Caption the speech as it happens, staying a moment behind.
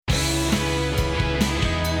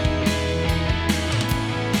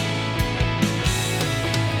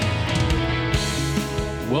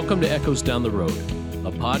Welcome to Echoes Down the Road,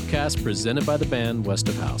 a podcast presented by the band West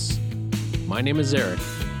of House. My name is Eric,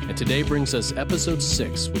 and today brings us episode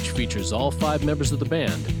 6, which features all 5 members of the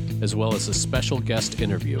band, as well as a special guest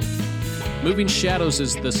interview. Moving Shadows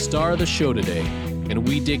is the star of the show today, and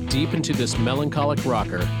we dig deep into this melancholic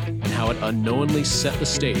rocker and how it unknowingly set the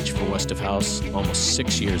stage for West of House almost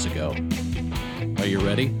 6 years ago. Are you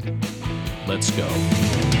ready? Let's go.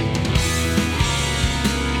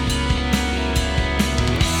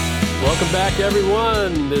 Welcome back,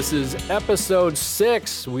 everyone. This is episode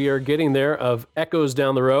 6. We are getting there of Echoes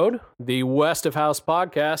Down the Road, the West of House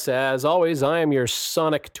podcast. As always, I am your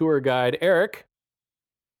sonic tour guide, Eric.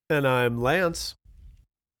 And I'm Lance.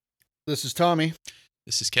 This is Tommy.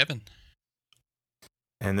 This is Kevin.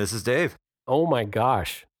 And this is Dave. Oh my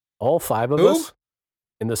gosh. All 5 of us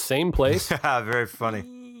in the same place? Very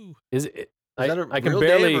funny. I can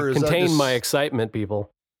barely contain my excitement, people.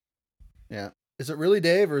 Yeah. Is it really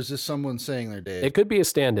Dave, or is this someone saying they're Dave? It could be a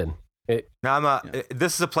stand-in.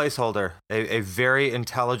 This is a placeholder, a very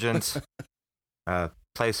intelligent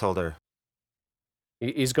placeholder.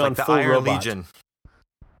 He's gone like full the Iron robot. Legion.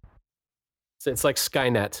 It's like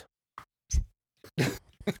Skynet.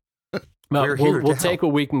 We'll take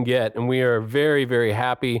what we can get, and we are very, very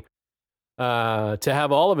happy to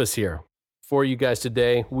have all of us here for you guys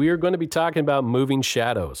today. We are going to be talking about Moving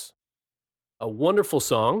Shadows. A wonderful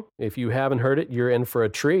song. If you haven't heard it, you're in for a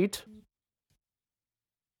treat.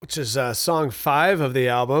 Which is song 5 of the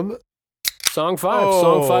album. Song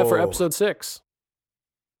 5 for episode 6.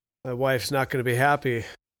 My wife's not going to be happy.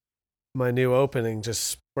 My new opening just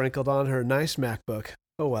sprinkled on her nice MacBook.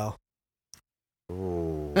 Oh, well.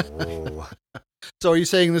 Oh. So are you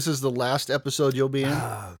saying this is the last episode you'll be in?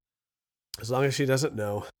 As long as she doesn't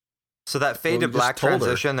know. So that fade to black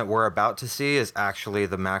transition that we're about to see is actually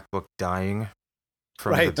the MacBook dying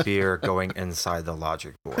from the beer going inside the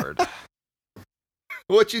logic board.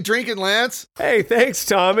 What you drinking, Lance? Hey, thanks,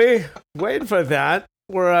 Tommy. Waiting for that.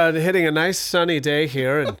 We're hitting a nice sunny day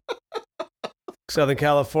here in Southern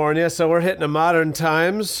California, so we're hitting the modern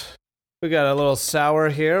times. We got a little sour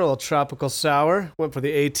here, a little tropical sour. Went for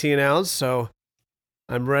the 18 ounce, so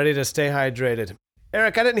I'm ready to stay hydrated.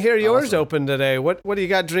 Eric, I didn't hear yours open today. What do you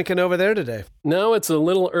got drinking over there today? No, it's a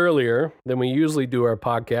little earlier than we usually do our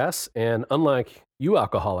podcasts, and unlike you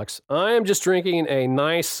alcoholics, I am just drinking a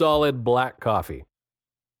nice, solid black coffee.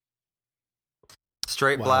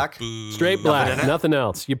 Straight black? Straight black, nothing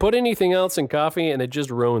else. You put anything else in coffee, and it just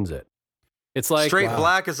ruins it. It's like straight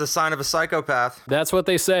black is a sign of a psychopath. That's what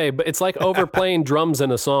they say, but it's like overplaying drums in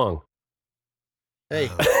a song. Hey,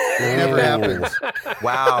 it never happens.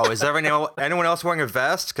 Wow, is anyone else wearing a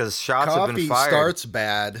vest? Because shots have been fired. Coffee starts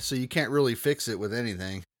bad, so you can't really fix it with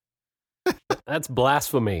anything. That's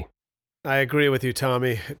blasphemy. I agree with you,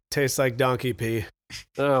 Tommy. It tastes like donkey pee.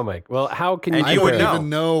 Oh my! Well, how can and you? I wouldn't even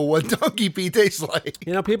know what donkey pee tastes like.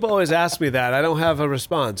 You know, people always ask me that. I don't have a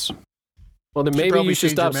response. Well, then maybe you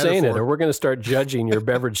should stop saying it, or we're going to start judging your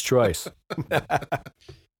beverage choice.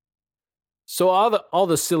 So all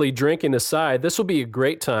the silly drinking aside, this will be a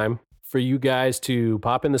great time for you guys to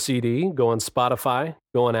pop in the CD, go on Spotify,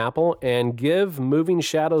 go on Apple, and give Moving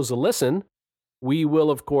Shadows a listen. We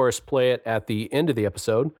will, of course, play it at the end of the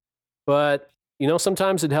episode. But,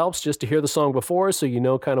 sometimes it helps just to hear the song before so you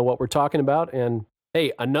know kind of what we're talking about. And,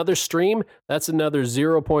 hey, another stream, that's another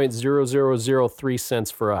 0.0003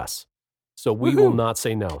 cents for us. So we will not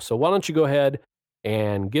say no. So why don't you go ahead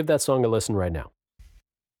and give that song a listen right now.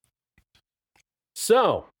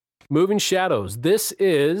 So, Moving Shadows. This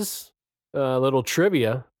is a little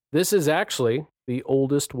trivia. This is actually the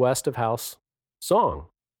oldest West of House song.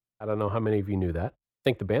 I don't know how many of you knew that. I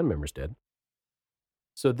think the band members did.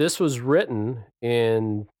 So this was written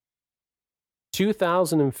in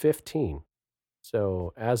 2015.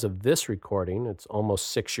 So as of this recording, it's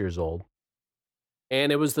almost 6 years old.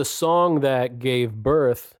 And it was the song that gave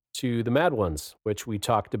birth to the Mad Ones, which we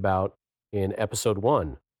talked about in episode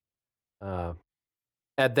 1.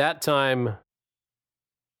 At that time,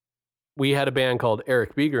 we had a band called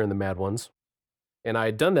Eric Beeger and the Mad Ones. And I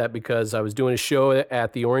had done that because I was doing a show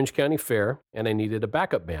at the Orange County Fair, and I needed a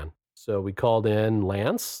backup band. So we called in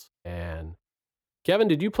Lance and Kevin.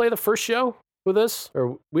 Did you play the first show with us?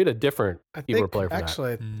 Or we had a different keyboard player for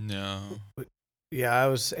actually, that? No. Yeah, I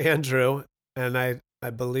was Andrew, and I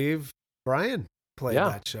believe Brian played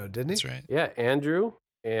that show, didn't he? That's right. Yeah, Andrew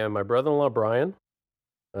and my brother-in-law, Brian.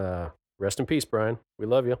 Rest in peace, Brian. We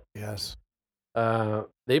love you. Yes.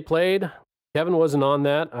 They played. Kevin wasn't on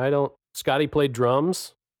that. Scotty played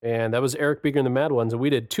drums, and that was Eric Beeger and the Mad Ones, and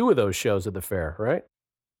we did 2 of those shows at the fair, right?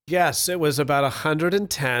 Yes, it was about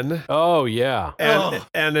 110. Oh, yeah.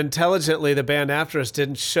 And intelligently, the band after us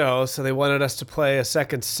didn't show, so they wanted us to play a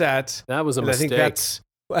second set. That was a mistake.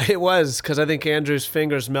 It was, because I think Andrew's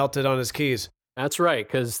fingers melted on his keys. That's right,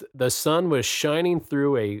 because the sun was shining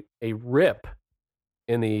through a rip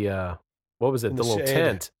in the, the little shade.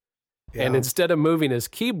 tent. Yeah. And instead of moving his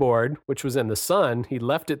keyboard, which was in the sun, he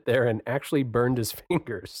left it there and actually burned his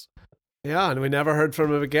fingers. Yeah, and we never heard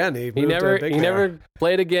from him again. He never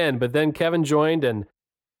played again. But then Kevin joined, and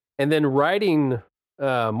then writing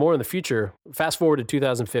more in the future. Fast forward to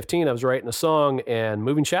 2015, I was writing a song, and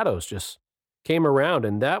Moving Shadows just came around,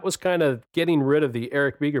 and that was kind of getting rid of the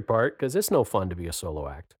Eric Beeger part, because it's no fun to be a solo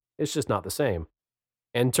act. It's just not the same.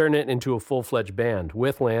 And turn it into a full-fledged band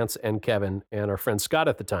with Lance and Kevin and our friend Scott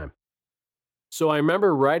at the time. So I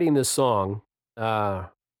remember writing this song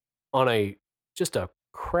on just a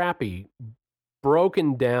crappy,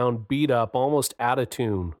 broken down, beat up, almost out of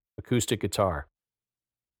tune acoustic guitar.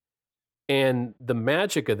 And the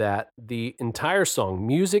magic of that, the entire song,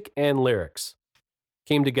 music and lyrics,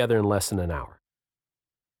 came together in less than an hour.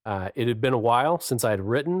 It had been a while since I had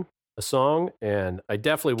written a song, and I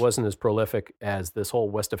definitely wasn't as prolific as this whole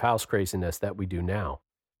West of House craziness that we do now.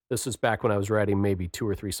 This was back when I was writing maybe 2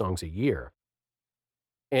 or 3 songs a year.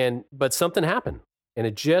 But something happened, and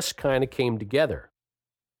it just kind of came together.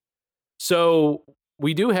 So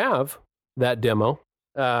we do have that demo.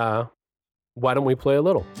 Why don't we play a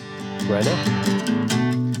little right now?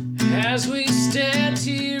 As we stand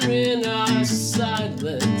here in our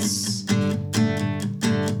silence,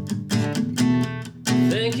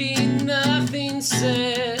 thinking nothing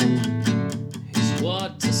said is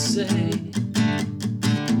what to say,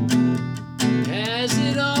 as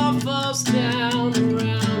it all falls down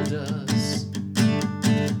around us,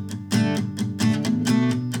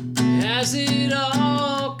 as it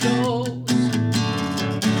all goes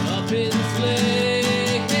up in flames.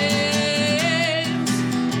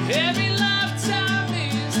 Every lifetime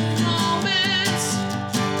is a moment.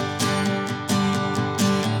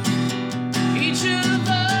 Each of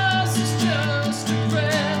us is just a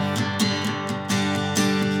breath.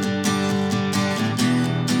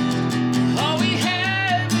 All we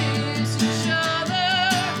have is each other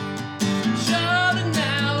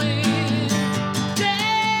now in death.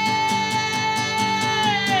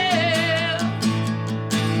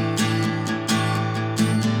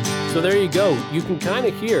 So there you go. You can kind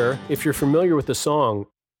of hear, if you're familiar with the song,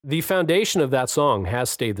 the foundation of that song has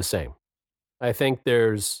stayed the same. I think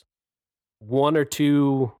there's 1 or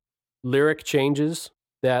 2 lyric changes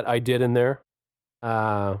that I did in there.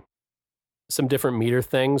 Some different meter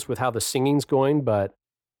things with how the singing's going, but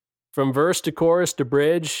from verse to chorus to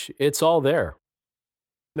bridge, it's all there.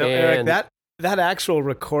 Now, Eric, that actual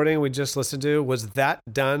recording we just listened to, was that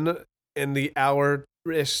done in the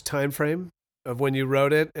hour-ish time frame of when you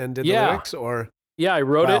wrote it and did the lyrics? Or yeah, I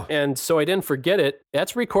wrote it, and so I didn't forget it.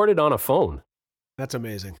 That's recorded on a phone. That's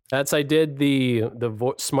amazing. I did the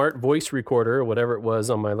smart voice recorder, or whatever it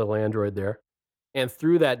was, on my little Android there, and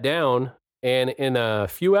threw that down. And in a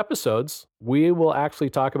few episodes, we will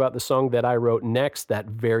actually talk about the song that I wrote next that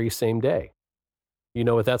very same day. You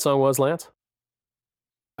know what that song was, Lance?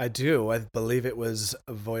 I do. I believe it was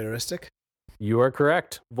Voyeuristic. You are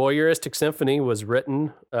correct. Voyeuristic Symphony was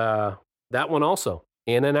written, that one also,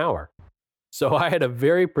 in an hour. So I had a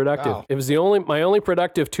very productive, It was my only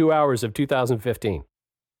productive 2 hours of 2015.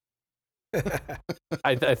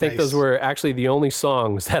 I think those were actually the only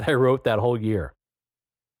songs that I wrote that whole year.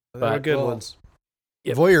 They were good ones.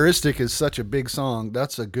 Yep. Voyeuristic is such a big song.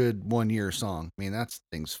 That's a good 1 year song. I mean, that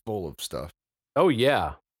thing's full of stuff. Oh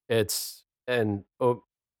yeah. We'll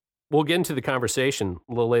get into the conversation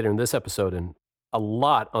a little later in this episode, and a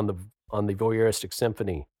lot on the Voyeuristic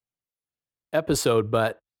Symphony episode,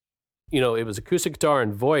 but it was acoustic guitar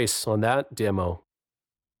and voice on that demo,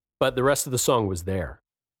 but the rest of the song was there,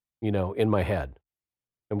 in my head.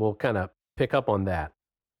 And we'll kind of pick up on that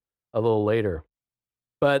a little later.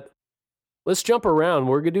 But let's jump around.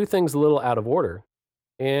 We're going to do things a little out of order.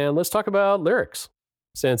 And let's talk about lyrics,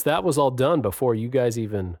 since that was all done before it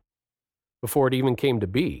even came to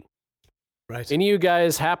be. Right. Any of you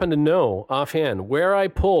guys happen to know offhand where I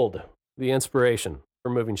pulled the inspiration for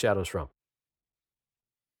Moving Shadows from?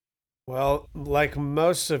 Well, like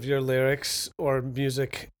most of your lyrics or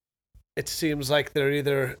music, it seems like they're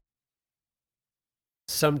either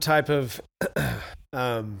some type of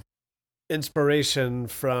inspiration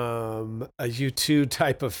from a U2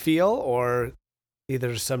 type of feel, or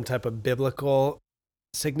either some type of biblical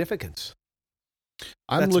significance.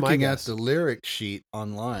 I'm looking at the lyric sheet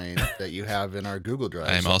online that you have in our Google Drive.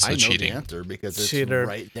 I'm also cheating. The answer because it's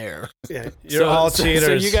right there. Yeah, you're all cheaters.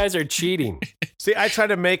 So you guys are cheating. See, I try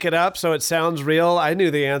to make it up so it sounds real. I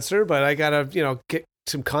knew the answer, but I gotta, get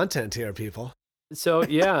some content here, people. So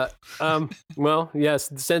yeah, well,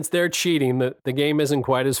 yes, since they're cheating, the game isn't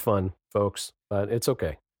quite as fun, folks. But it's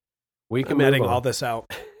okay. We can edit all this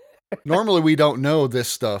out. Normally, we don't know this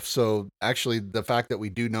stuff, so actually, the fact that we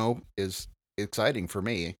do know is exciting for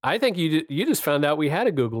me. I think you just found out we had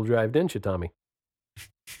a Google Drive, didn't you, Tommy?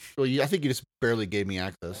 Well, I think you just barely gave me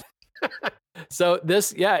access. So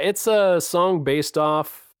it's a song based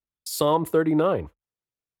off Psalm 39.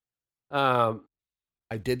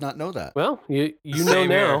 I did not know that. Well, you know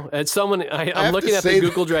now. As someone, I'm looking at the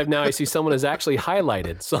Google Drive now. I see someone has actually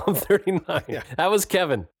highlighted Psalm 39. Yeah. That was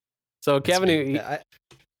Kevin. So Kevin,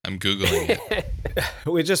 I'm Googling it.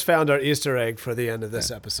 We just found our Easter egg for the end of this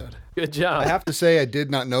episode. Good job. I have to say I did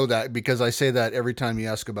not know that because I say that every time you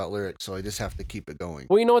ask about lyrics, so I just have to keep it going.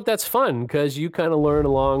 Well, you know what? That's fun because you kind of learn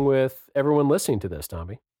along with everyone listening to this,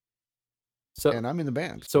 Tommy. So, and I'm in the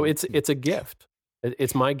band. So it's a gift.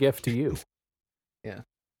 It's my gift to you. Yeah.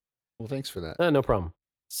 Well, thanks for that. No problem.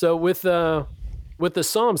 So with the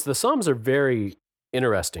Psalms are very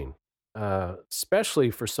interesting, especially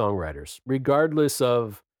for songwriters, regardless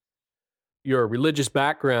of your religious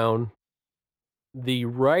background. The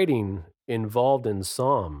writing involved in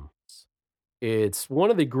Psalms, it's one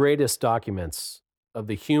of the greatest documents of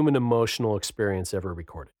the human emotional experience ever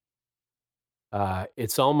recorded.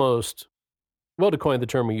 It's almost, well, to coin the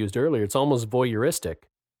term we used earlier, it's almost voyeuristic,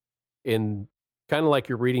 in kind of like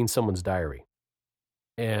you're reading someone's diary.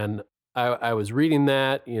 And I was reading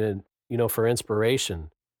that, for inspiration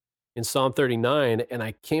in Psalm 39, and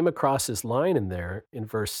I came across this line in there in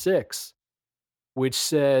verse 6, which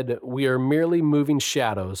said, "We are merely moving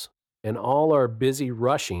shadows, and all our busy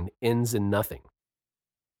rushing ends in nothing."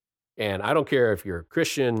 And I don't care if you're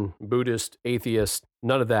Christian, Buddhist, atheist,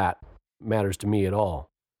 none of that matters to me at all.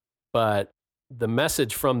 But the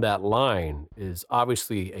message from that line is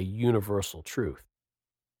obviously a universal truth,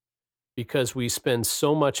 because we spend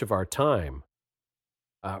so much of our time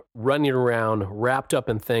running around wrapped up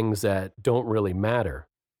in things that don't really matter,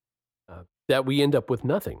 that we end up with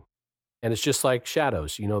nothing. And it's just like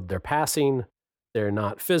shadows, they're passing, they're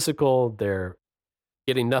not physical, they're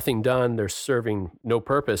getting nothing done, they're serving no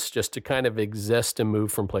purpose, just to kind of exist and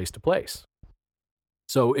move from place to place.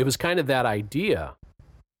 So it was kind of that idea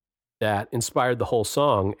that inspired the whole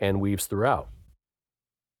song and weaves throughout.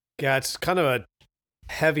 Yeah, it's kind of a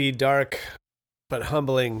heavy, dark, but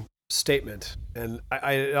humbling statement. And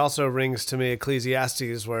it also rings to me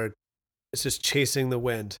Ecclesiastes, where it's just chasing the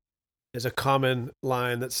wind. Is a common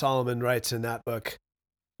line that Solomon writes in that book,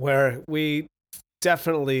 where we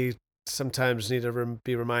definitely sometimes need to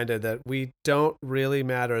be reminded that we don't really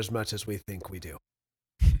matter as much as we think we do,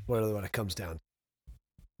 when it comes down,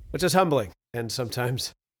 which is humbling and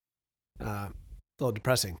sometimes a little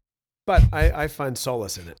depressing, but I find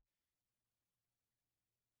solace in it.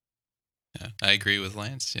 Yeah, I agree with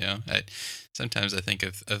Lance. Sometimes I think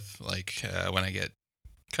of like when I get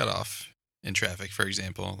cut off in traffic, for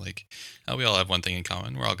example, like we all have one thing in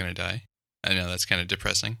common: we're all going to die. I know that's kind of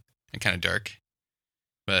depressing and kind of dark,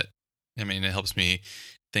 but I mean, it helps me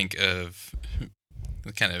think of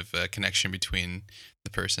the kind of connection between the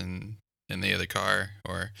person in the other car,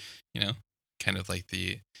 or kind of like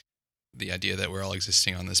the idea that we're all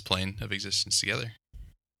existing on this plane of existence together.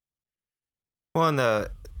 Well, and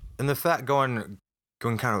the fact going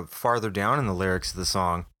kind of farther down in the lyrics of the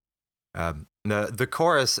song, the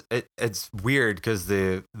chorus, it's weird because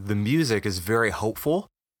the music is very hopeful,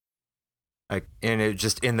 like, and it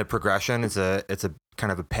just in the progression, it's a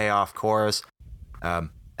kind of a payoff chorus, and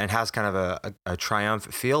has kind of a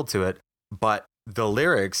triumphant feel to it. But the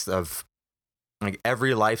lyrics of like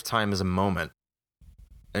every lifetime is a moment,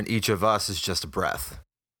 and each of us is just a breath.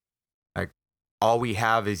 Like all we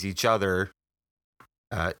have is each other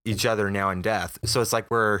now in death. So it's like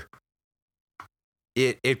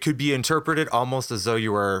it could be interpreted almost as though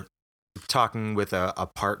you were talking with a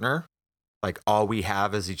partner, like all we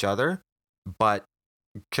have is each other, but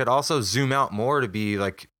could also zoom out more to be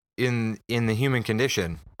like in the human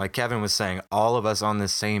condition, like Kevin was saying, all of us on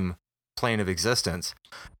this same plane of existence,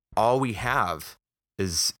 all we have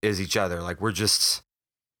is each other. Like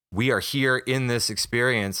we are here in this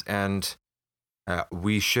experience, and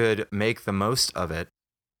we should make the most of it,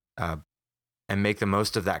 and make the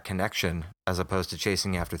most of that connection as opposed to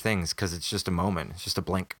chasing after things, because it's just a moment. It's just a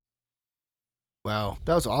blink. Wow.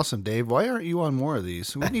 That was awesome, Dave. Why aren't you on more of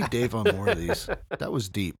these? We need Dave on more of these. That was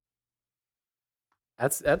deep.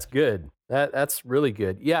 That's good. That's really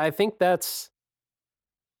good. Yeah, I think that's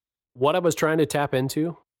what I was trying to tap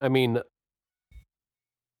into. I mean,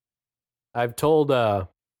 I've told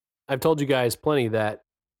you guys plenty that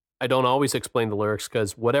I don't always explain the lyrics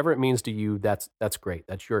because whatever it means to you, that's great.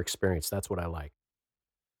 That's your experience. That's what I like.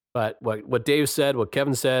 But what Dave said, what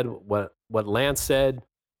Kevin said, what Lance said,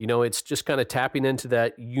 it's just kind of tapping into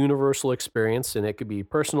that universal experience, and it could be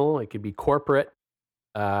personal, it could be corporate,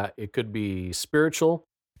 it could be spiritual,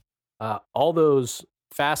 all those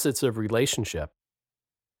facets of relationship,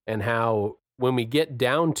 and how when we get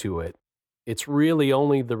down to it, it's really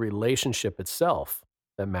only the relationship itself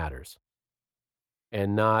that matters,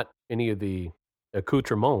 and not any of the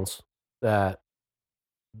accoutrements that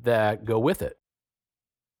go with it.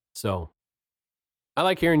 So I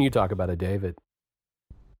like hearing you talk about it, Dave.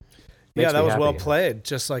 Yeah, that was well played,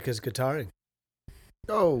 just like his guitaring.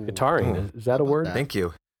 Oh, guitaring, is that a word? Thank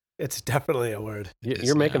you. It's definitely a word.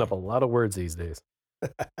 You're making up a lot of words these days.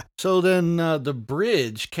 So then the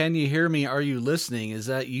bridge, can you hear me? Are you listening? Is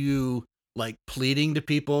that you like pleading to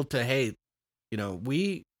people to, hey,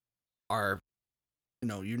 we are,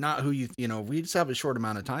 you're not who we just have a short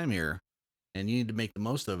amount of time here and you need to make the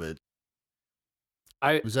most of it.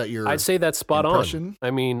 Was that your I'd say that's spot impression? on. I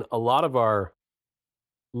mean, a lot of our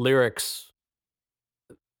lyrics,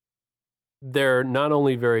 they're not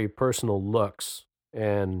only very personal looks,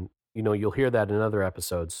 and you'll hear that in other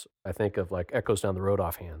episodes. I think of like Echoes Down the Road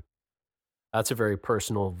offhand. That's a very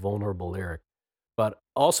personal, vulnerable lyric, but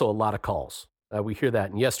also a lot of calls. We hear that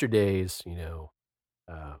in Yesterday's,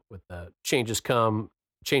 with the change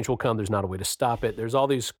will come. There's not a way to stop it. There's all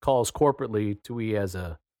these calls corporately to we as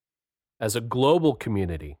a global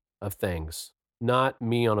community of things, not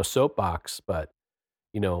me on a soapbox, but,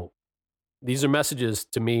 these are messages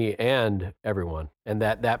to me and everyone. And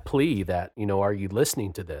that plea that, are you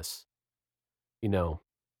listening to this?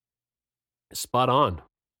 Spot on,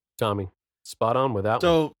 Tommy. Spot on with that one.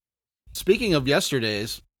 So speaking of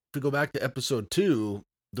Yesterday's, if we go back to episode 2,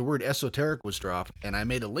 the word esoteric was dropped, and I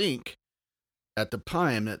made a link at the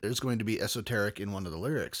time that there's going to be esoteric in one of the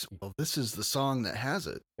lyrics. Well, this is the song that has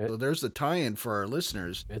it. So there's the tie-in for our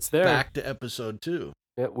listeners. It's there. Back to episode 2.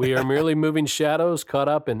 Yeah, we are merely moving shadows caught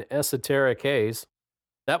up in esoteric haze.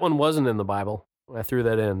 That one wasn't in the Bible. I threw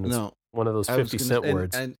that in. It's one of those 50-cent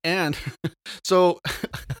words. And so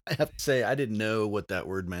I have to say, I didn't know what that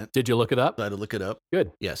word meant. Did you look it up? I had to look it up.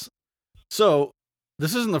 Good. Yes. So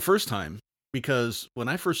this isn't the first time, because when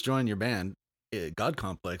I first joined your band, God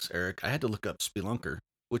Complex, Eric, I had to look up spelunker,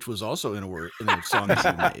 which was also in a song that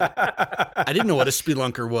you made. I didn't know what a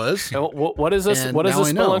spelunker was. What is this? What is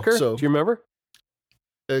a spelunker? So, do you remember?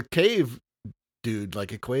 A cave dude,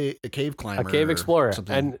 like a cave climber, a cave explorer.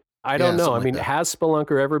 And I don't know. I mean, has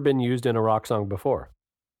spelunker ever been used in a rock song before?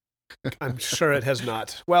 I'm sure it has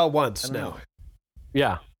not. Well, once now.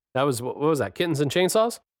 Yeah, that was what was that? Kittens and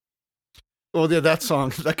Chainsaws. Well, yeah, that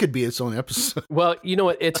song that could be its own episode. Well,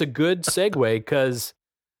 it's a good segue because,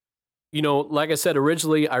 like I said,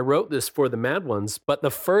 originally I wrote this for the Mad Ones, but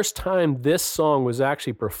the first time this song was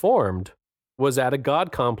actually performed was at a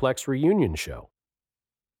God Complex reunion show.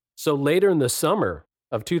 So later in the summer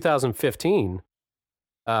of 2015,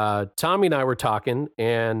 Tommy and I were talking,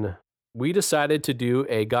 and we decided to do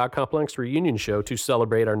a God Complex reunion show to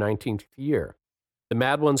celebrate our 19th year. The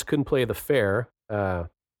Mad Ones couldn't play the fair.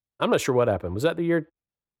 I'm not sure what happened. Was that the year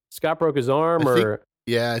Scott broke his arm?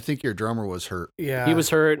 I think your drummer was hurt. Yeah. He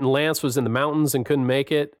was hurt, and Lance was in the mountains and couldn't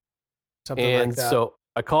make it. Something like that. So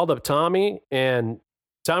I called up Tommy, and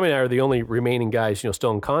Tommy and I are the only remaining guys,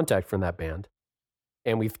 still in contact from that band.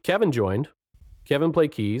 And Kevin joined. Kevin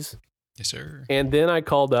played keys. Yes, sir. And then I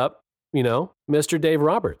called up, Mr. Dave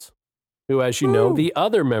Roberts, who, as you know, the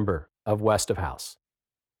other member of West of House.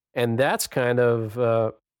 And that's kind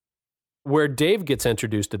of where Dave gets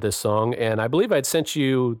introduced to this song. And I believe I'd sent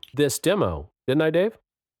you this demo, didn't I, Dave?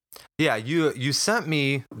 Yeah, you sent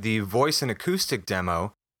me the voice and acoustic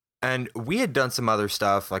demo, and we had done some other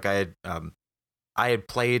stuff. Like I had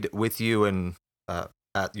played with you and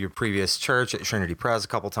at your previous church at Trinity Pres a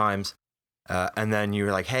couple times. And then you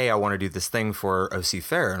were like, hey, I want to do this thing for OC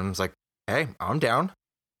Fair. And I was like, hey, I'm down.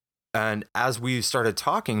 And as we started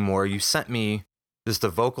talking more, you sent me just a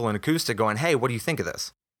vocal and acoustic going, hey, what do you think of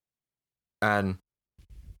this? And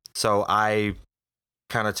so I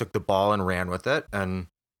kind of took the ball and ran with it. And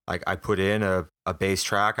like I put in a bass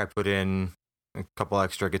track, I put in a couple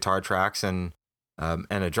extra guitar tracks and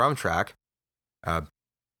a drum track.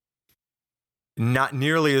 Not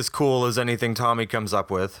nearly as cool as anything Tommy comes up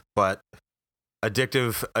with, but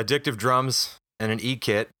addictive drums and an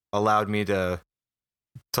E-kit allowed me to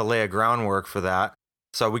lay a groundwork for that.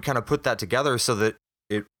 So we kind of put that together so that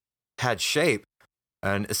it had shape,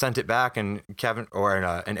 and sent it back, and Kevin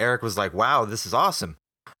and Eric was like, "Wow, this is awesome,"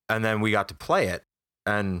 and then we got to play it,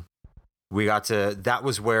 and that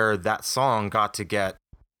was where that song got to get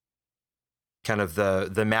kind of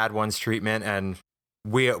the Mad Ones treatment, and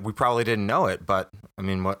we probably didn't know it, but I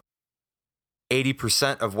mean,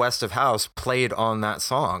 80% of West of House played on that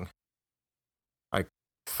song, like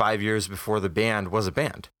 5 years before the band was a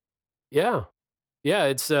band. Yeah.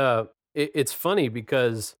 It's funny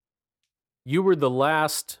because you were the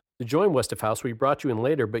last to join West of House. We brought you in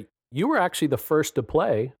later, but you were actually the first to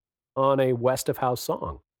play on a West of House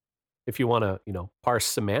song. If you want to, parse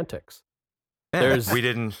semantics. Yeah, we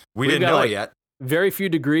didn't know it yet. Very few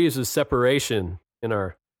degrees of separation in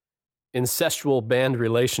our incestual band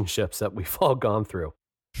relationships that we've all gone through.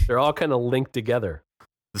 They're all kind of linked together.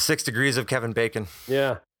 The 6 degrees of Kevin Bacon.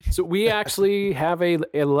 Yeah. So we actually have a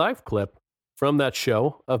live clip from that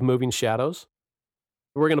show of Moving Shadows.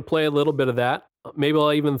 We're going to play a little bit of that. Maybe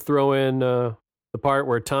I'll even throw in the part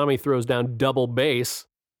where Tommy throws down double bass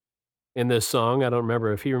in this song. I don't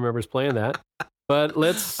remember if he remembers playing that, but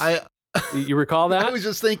you recall that?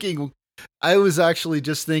 I was actually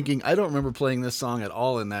just thinking, I don't remember playing this song at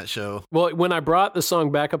all in that show. Well, when I brought the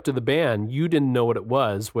song back up to the band, you didn't know what it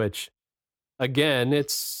was, which again,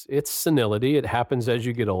 it's senility. It happens as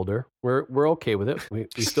you get older. We're okay with it. We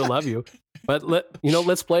still love you. But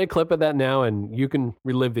let's play a clip of that now and you can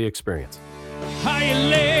relive the experience. Are you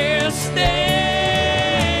listening?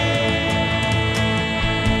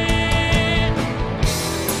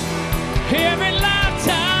 Every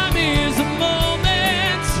lifetime is a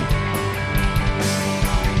moment.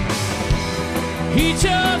 Each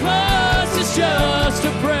of us is just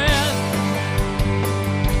a breath.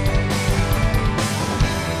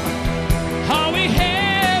 All we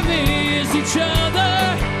have is each other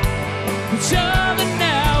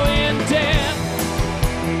now and death.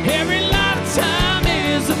 Every lifetime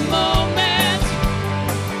is a moment.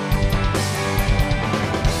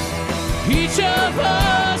 Each of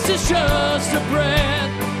us is just a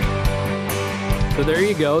breath. So there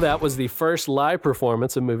you go. That was the first live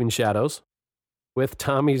performance of Moving Shadows with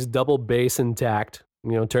Tommy's double bass intact,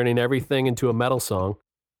 turning everything into a metal song.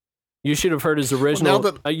 You should have heard his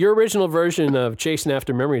original. Your original version of Chasing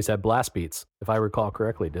After Memories had blast beats, if I recall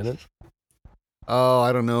correctly, didn't it? Oh,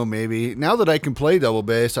 I don't know. Maybe now that I can play double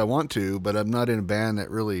bass, I want to, but I'm not in a band that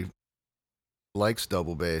really likes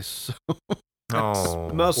double bass.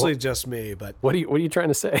 Mostly just me, but what are you trying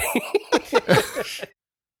to say?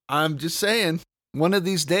 I'm just saying, one of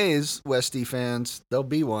these days, Westie fans, there'll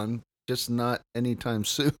be one, just not anytime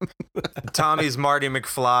soon. Tommy's Marty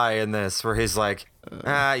McFly in this, where he's like,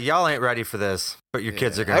 y'all ain't ready for this, but your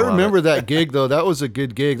kids are going to I remember that gig, though. That was a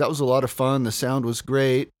good gig. That was a lot of fun. The sound was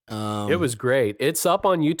great. It was great. It's up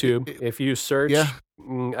on YouTube. If you search,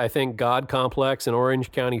 I think, God Complex and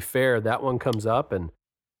Orange County Fair, that one comes up, and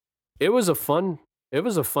it was a fun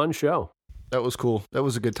show. That was cool. That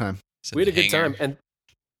was a good time. We had a good time, and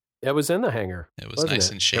it was in the hangar. It was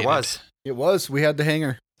nice and shaded. It was. We had the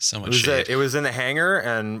hangar. So much shade. It was in the hangar,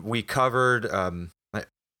 and we covered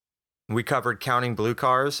Counting Blue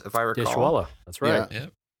Cars, if I recall. Dishwalla. That's right. Yeah.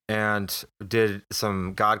 Yep. And did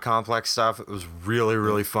some God Complex stuff. It was really,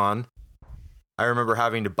 really fun. I remember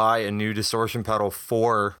having to buy a new distortion pedal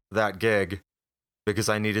for that gig because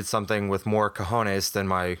I needed something with more cojones than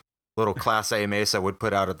my little Class A Mesa would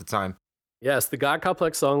put out at the time. Yes, the God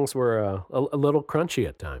Complex songs were a little crunchy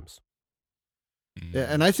at times. Yeah,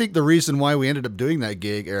 and I think the reason why we ended up doing that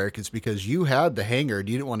gig, Eric, is because you had the hangar and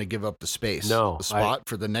you didn't want to give up the space, the spot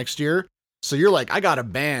for the next year. So you're like, I got a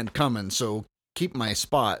band coming, so keep my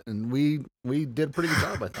spot. And we did a pretty good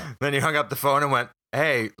job, I thought. Then you hung up the phone and went,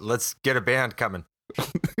 hey, let's get a band coming.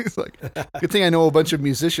 He's like, good thing I know a bunch of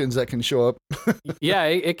musicians that can show up. Yeah,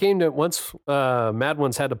 it came to once Mad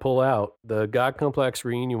Ones had to pull out. The God Complex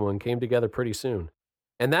reunion one came together pretty soon.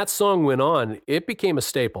 And that song went on. It became a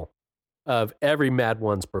staple of every Mad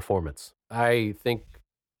Ones performance. I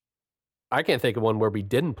can't think of one where we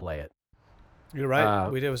didn't play it. You're right.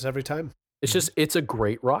 We did it every time. It's a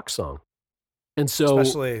great rock song. And so,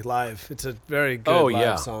 especially live, it's a very good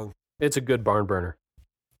live song. It's a good barn burner.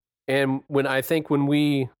 And when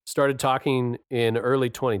we started talking in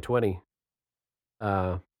early 2020,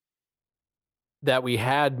 that we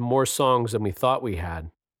had more songs than we thought we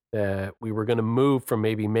had, that we were going to move from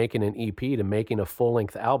maybe making an EP to making a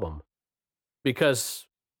full-length album. Because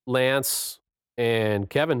Lance and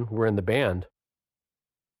Kevin were in the band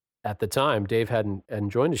at the time. Dave hadn't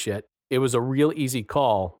joined us yet. It was a real easy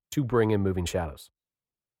call to bring in Moving Shadows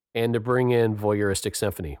and to bring in Voyeuristic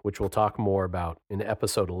Symphony, which we'll talk more about in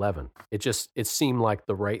episode 11. It seemed like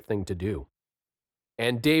the right thing to do.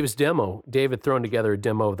 And Dave had thrown together a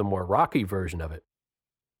demo of the more rocky version of it.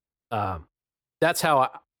 That's how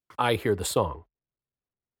I hear the song.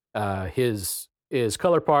 His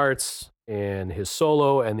color parts and his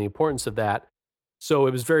solo and the importance of that. So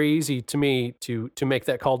it was very easy to me to make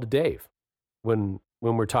that call to Dave when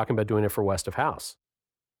we're talking about doing it for West of House.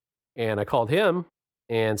 And I called him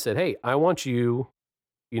and said, hey, I want you,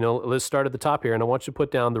 let's start at the top here, and I want you to put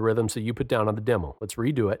down the rhythms that you put down on the demo. Let's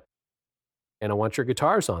redo it. And I want your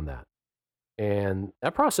guitars on that. And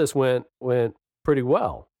that process went pretty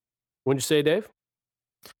well. Wouldn't you say, Dave?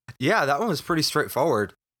 Yeah, that one was pretty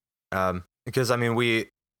straightforward. Because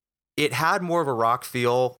it had more of a rock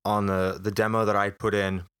feel on the demo that I put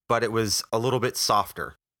in, but it was a little bit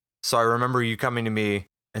softer. So I remember you coming to me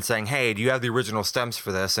and saying, hey, do you have the original stems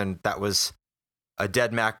for this? And that was a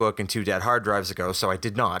dead MacBook and 2 dead hard drives ago, so I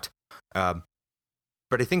did not. But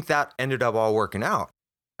I think that ended up all working out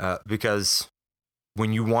because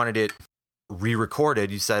when you wanted it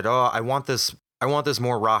re-recorded, you said, oh, I want this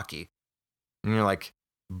more rocky. And you're like,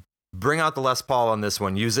 bring out the Les Paul on this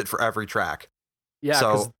one, use it for every track.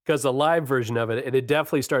 Yeah, because the live version of it had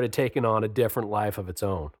definitely started taking on a different life of its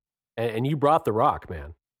own. And you brought the rock,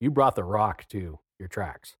 man. You brought the rock to your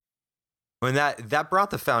tracks. When that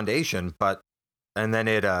brought the foundation, and then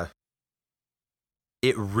it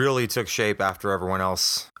really took shape after everyone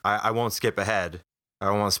else. I won't skip ahead. I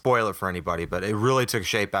don't want to spoil it for anybody, but it really took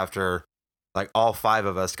shape after like all 5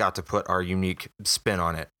 of us got to put our unique spin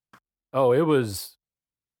on it. Oh, it was.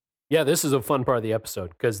 Yeah, this is a fun part of the episode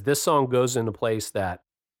because this song goes in a place that,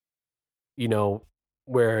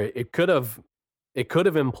 where it could have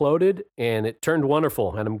imploded and it turned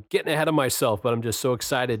wonderful. And I'm getting ahead of myself, but I'm just so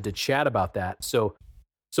excited to chat about that. So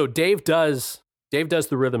Dave does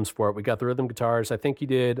the rhythms for it. We got the rhythm guitars. I think he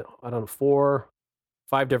did, 4,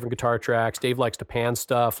 5 different guitar tracks. Dave likes to pan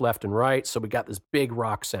stuff left and right. So we got this big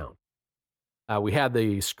rock sound. I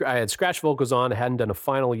had scratch vocals on. I hadn't done a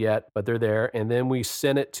final yet, but they're there. And then we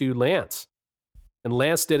sent it to Lance, and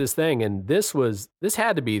Lance did his thing. And this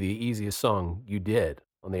had to be the easiest song you did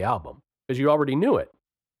on the album because you already knew it.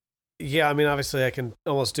 Yeah, obviously I can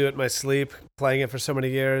almost do it in my sleep, playing it for so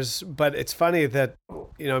many years. But it's funny that,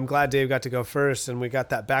 I'm glad Dave got to go first and we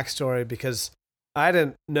got that backstory because I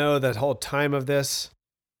didn't know that whole time of this,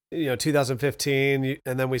 2015,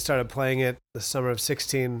 and then we started playing it the summer of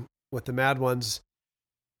 16 with the Mad Ones.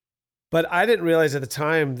 But I didn't realize at the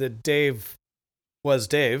time that Dave was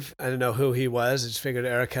Dave. I didn't know who he was. I just figured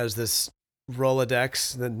Eric has this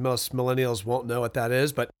Rolodex that most millennials won't know what that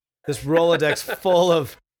is, but this Rolodex full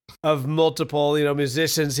of multiple,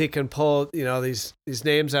 musicians he can pull, these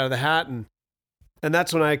names out of the hat. And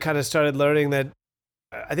that's when I kind of started learning that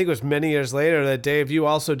I think it was many years later that Dave, you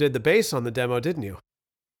also did the bass on the demo, didn't you?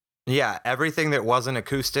 Yeah, everything that wasn't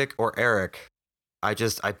acoustic or Eric, I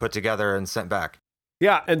put together and sent back.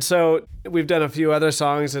 Yeah, and so we've done a few other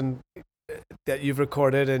songs and that you've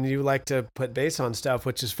recorded, and you like to put bass on stuff,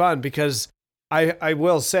 which is fun because I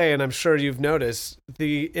will say, and I'm sure you've noticed,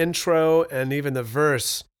 the intro and even the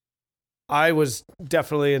verse, I was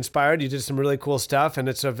definitely inspired. You did some really cool stuff, and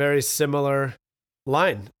it's a very similar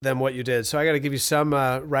line than what you did. So I got to give you some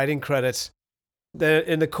writing credits.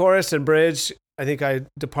 In the chorus and bridge, I think I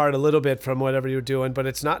depart a little bit from whatever you're doing, but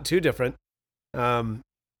it's not too different.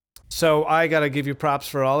 So I got to give you props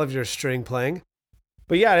for all of your string playing.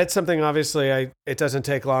 But yeah, it's something obviously it doesn't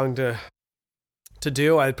take long to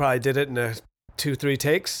do. I probably did it in 2-3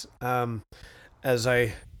 takes, as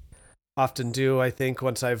I often do. I think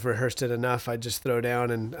once I've rehearsed it enough, I just throw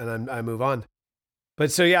down and I move on.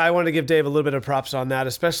 But so yeah, I want to give Dave a little bit of props on that,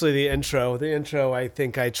 especially the intro. The intro, I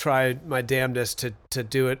think I tried my damnedest to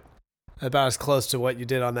do it about as close to what you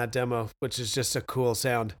did on that demo, which is just a cool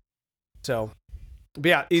sound. So, but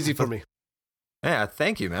yeah, easy for me. Yeah,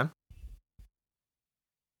 thank you, man.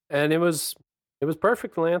 And it was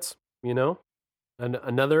perfect, Lance.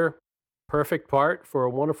 Another perfect part for a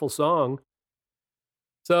wonderful song.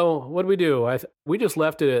 So what do? We just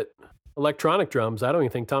left it at electronic drums. I don't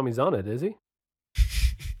even think Tommy's on it, is he?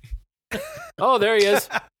 Oh, there he is.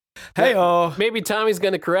 Hey-oh. Maybe Tommy's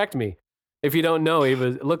going to correct me. If you don't know,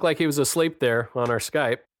 it looked like he was asleep there on our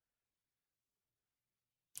Skype.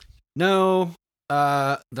 No,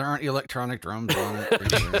 there aren't electronic drums on it.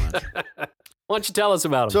 Thank you very much. Why don't you tell us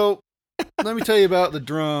about them? So let me tell you about the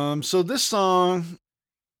drums. So this song,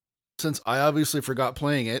 since I obviously forgot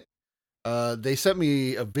playing it, they sent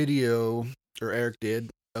me a video, or Eric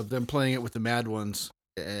did, of them playing it with the Mad Ones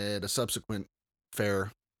at a subsequent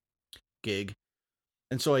fair gig.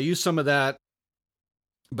 And so I used some of that,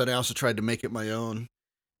 but I also tried to make it my own.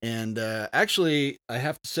 And actually, I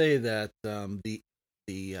have to say that the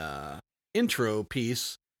intro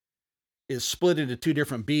piece is split into two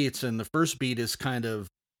different beats, and the first beat is kind of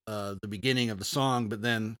the beginning of the song, but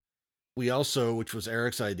then we also, which was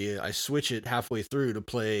Eric's idea, I switch it halfway through to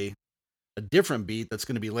play a different beat that's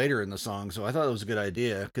going to be later in the song. So I thought it was a good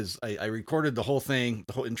idea because I recorded the whole thing,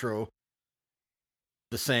 the whole intro,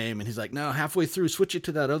 the same, and he's like, no, halfway through, switch it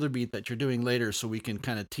to that other beat that you're doing later so we can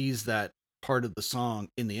kind of tease that part of the song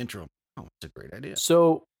in the intro. Oh, it's a great idea.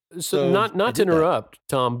 So not I to did that. interrupt,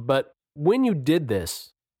 Tom, but when you did this,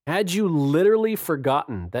 had you literally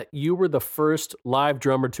forgotten that you were the first live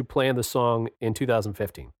drummer to play in the song in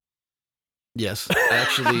 2015? Yes, I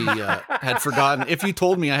actually had forgotten. If you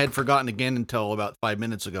told me, I had forgotten again until about 5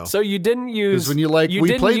 minutes ago. So you didn't use Because when you're like, you we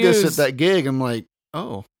didn't played this use- at that gig, I'm like,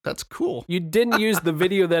 oh, that's cool. You didn't use the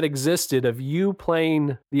video that existed of you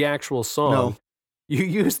playing the actual song. No. You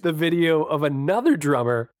used the video of another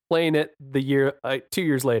drummer playing it 2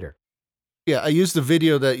 years later. Yeah, I used the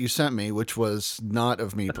video that you sent me, which was not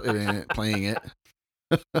of me playing it.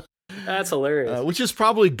 That's hilarious. Which is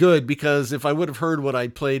probably good because if I would have heard what I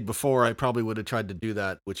played before, I probably would have tried to do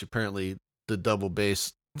that, which apparently the double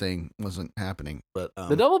bass thing wasn't happening. But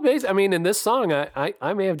The double bass, I mean, in this song,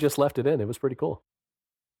 I may have just left it in. It was pretty cool.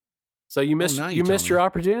 So you missed now you you tell missed me. your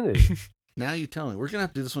opportunity. now you tell me. We're going to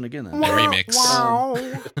have to do this one again then. A remix.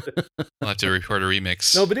 We'll have to record a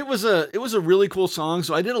remix. No, but it was a really cool song.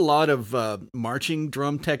 So I did a lot of marching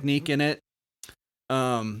drum technique in it,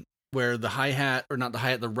 where the hi-hat, or not the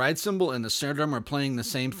hi-hat, the ride cymbal and the snare drum are playing the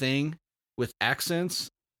same thing with accents,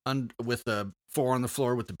 with the 4 on the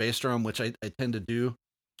floor with the bass drum, which I tend to do.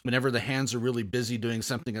 Whenever the hands are really busy doing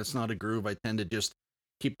something that's not a groove, I tend to just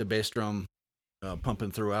keep the bass drum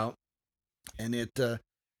pumping throughout. And it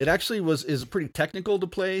actually is pretty technical to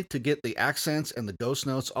play, to get the accents and the ghost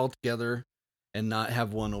notes all together and not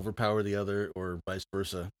have one overpower the other or vice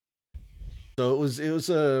versa. So it was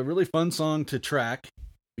a really fun song to track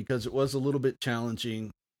because it was a little bit challenging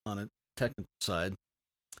on a technical side.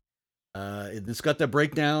 It's got that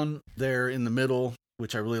breakdown there in the middle,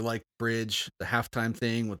 which I really like. Bridge, the halftime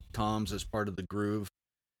thing with toms as part of the groove.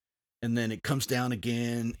 And then it comes down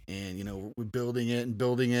again, and we're building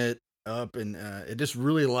it up, and I just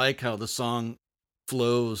really like how the song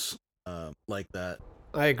flows like that.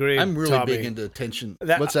 I agree. I'm really Tommy. big into tension.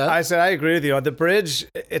 What's that? I said I agree with you. The bridge,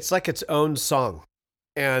 it's like its own song,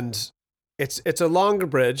 and it's a longer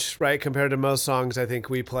bridge, right, compared to most songs I think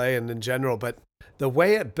we play and in general. But the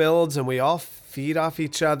way it builds, and we all feed off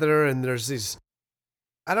each other, and there's these,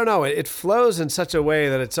 I don't know, it flows in such a way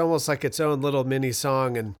that it's almost like its own little mini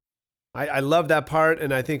song, and I love that part.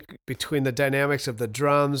 And I think between the dynamics of the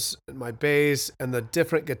drums and my bass and the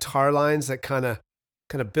different guitar lines that kind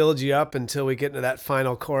of build you up until we get into that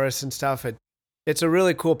final chorus and stuff, it's a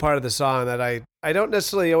really cool part of the song that I don't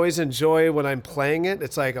necessarily always enjoy when I'm playing it.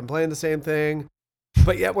 It's like I'm playing the same thing,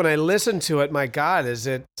 but yet when I listen to it, my God, is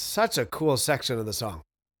it such a cool section of the song.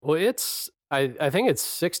 Well, I think it's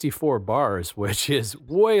 64 bars, which is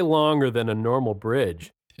way longer than a normal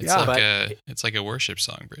bridge. It's like a worship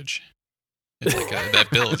song bridge. It's like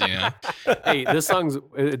that build, Hey, this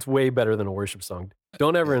it's way better than a worship song.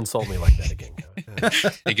 Don't ever insult me like that again.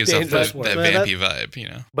 It gives off Dangerous that word. vampy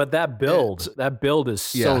vibe, But that build is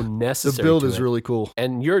so Yeah, necessary. the build to is it. really cool.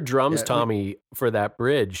 And your drums, Yeah, Tommy, for that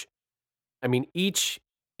bridge, I mean, each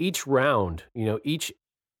round, each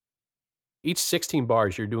 16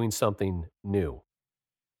 bars, you're doing something new.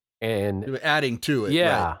 And You're adding to it.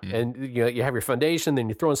 yeah, right. and you have your foundation, then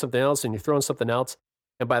you're throwing something else, and you're throwing something else.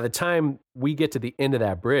 And by the time we get to the end of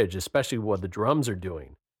that bridge, especially what the drums are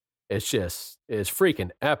doing, it's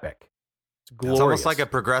freaking epic. It's glorious. It's almost like a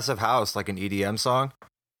progressive house, like an EDM song.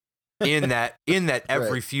 In that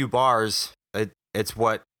every Right. few bars, it's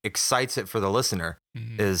what excites it for the listener.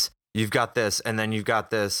 Is you've got this, and then you've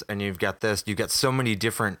got this, and you've got this. You've got so many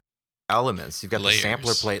different elements. You've got Layers. the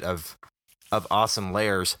sampler plate of awesome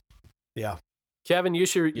layers. Yeah. Kevin, you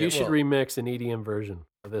should Yeah, well- remix an EDM version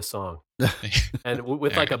of this song, and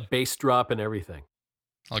with like a bass drop and everything.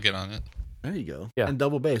 I'll get on it. There you go. Yeah. And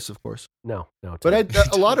double bass, of course. No. But Tom.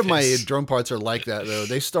 a lot of my Yes. drum parts are like that, though.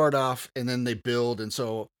 They start off and then they build. And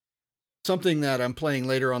so something that I'm playing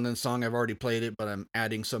later on in the song, I've already played it, but I'm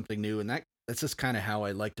adding something new. And that's just kind of how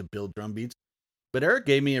I like to build drum beats. But Eric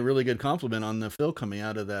gave me a really good compliment on the fill coming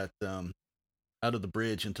out of that, out of the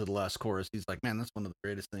bridge into the last chorus. He's like, man, that's one of the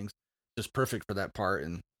greatest things. Just perfect for that part.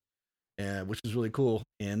 And which is really cool.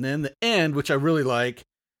 And then the end, which I really like,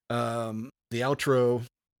 the outro,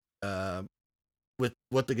 with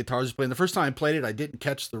what the guitars is playing. The first time I played it, I didn't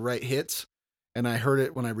catch the right hits, and I heard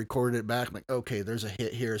it when I recorded it back. I'm like, okay, there's a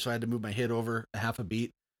hit here, so I had to move my hit over a half a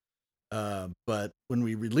beat. But when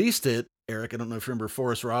we released it, Eric, I don't know if you remember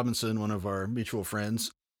Forrest Robinson, one of our mutual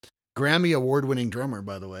friends, Grammy award-winning drummer,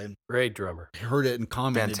 by the way, Great drummer. heard it and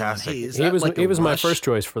commented, Fantastic. on, "Hey, is He that was like he a was my Rush?" first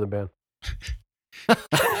choice for the band.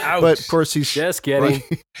 But of course, he's Just kidding.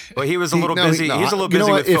 Well, he was a little No, busy. no, He's a little you know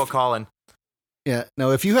busy what, with Phil if- Collin. Yeah,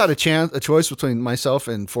 no. If you had a choice between myself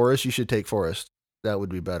and Forrest, you should take Forrest. That would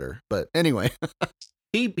be better. But anyway,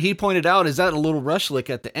 he pointed out, is that a little Rush lick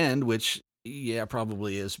at the end? Which, yeah,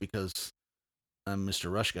 probably is because I'm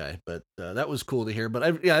Mr. Rush guy. But that was cool to hear.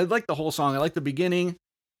 But I like the whole song. I like the beginning.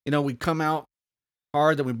 You know, we come out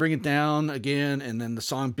hard, then we bring it down again, and then the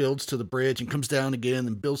song builds to the bridge and comes down again,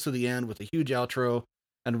 and builds to the end with a huge outro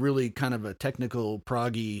and really kind of a technical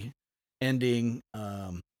proggy ending.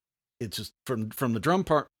 It's just from the drum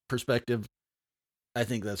part perspective, I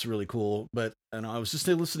think that's really cool. But I was just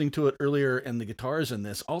listening to it earlier, and the guitars in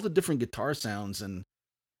this, all the different guitar sounds and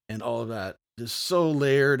all of that, just so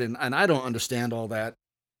layered. And I don't understand all that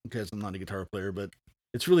because I'm not a guitar player, but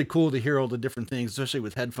it's really cool to hear all the different things, especially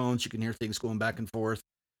with headphones. You can hear things going back and forth.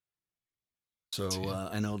 So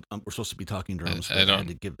I know we're supposed to be talking drums. I but don't- had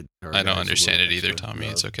to give the guitar I don't guys a understand it little either, extra Tommy.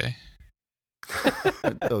 It's love. okay.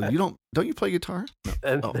 Oh, you don't you play guitar? No.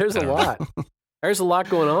 And Oh, there's I a don't lot. There's a lot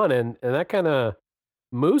going on, and that kind of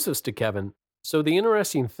moves us to Kevin. So the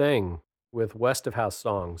interesting thing with West of House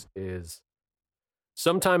songs is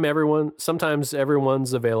sometimes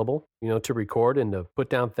everyone's available, to record and to put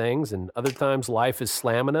down things, and other times life is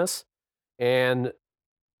slamming us, and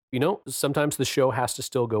sometimes the show has to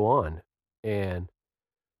still go on, and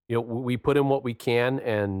we put in what we can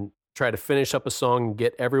and try to finish up a song and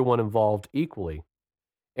get everyone involved equally.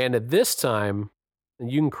 And at this time, and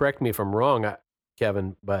you can correct me if I'm wrong,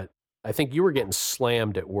 Kevin, but I think you were getting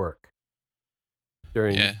slammed at work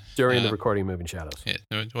during the recording of Moving Shadows. Yeah,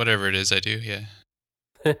 whatever it is I do, yeah.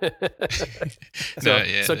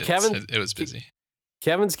 So Kevin, it was busy.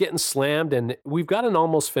 Kevin's getting slammed, and we've got an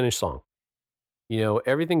almost finished song.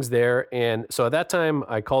 Everything's there. And so at that time,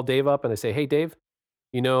 I call Dave up and I say, "Hey, Dave,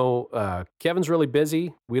 Kevin's really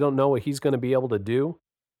busy. We don't know what he's going to be able to do.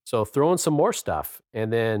 So throw in some more stuff."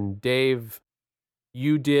 And then Dave,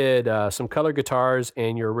 you did some color guitars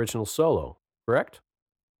and your original solo, correct?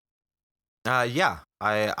 Yeah,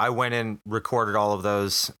 I went and recorded all of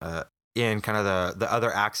those in kind of the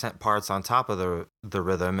other accent parts on top of the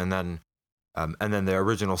rhythm, and then the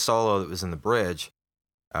original solo that was in the bridge.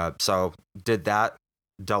 So did that,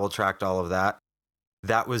 double tracked all of that.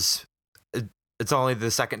 That was it's only the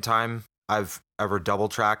second time I've ever double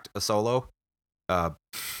tracked a solo,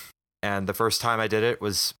 and the first time I did it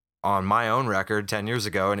was on my own record 10 years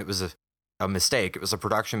ago, and it was a mistake. It was a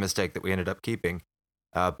production mistake that we ended up keeping,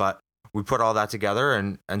 but we put all that together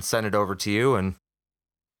and sent it over to you, and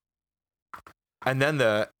then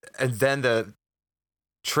the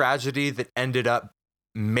tragedy that ended up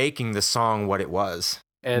making the song what it was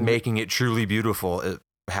and making it truly beautiful, it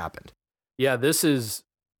happened. Yeah, this is,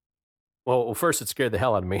 well, first it scared the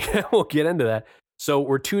hell out of me. We'll get into that. So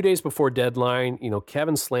we're 2 days before deadline.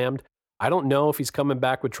 Kevin slammed. I don't know if he's coming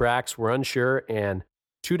back with tracks. We're unsure. And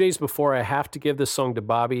 2 days before I have to give this song to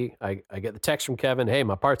Bobby, I get the text from Kevin, "Hey,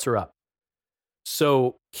 my parts are up."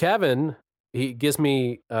 So Kevin, he gives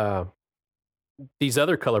me these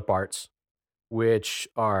other color parts, which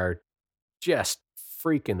are just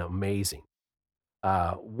freaking amazing.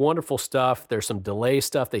 Wonderful stuff. There's some delay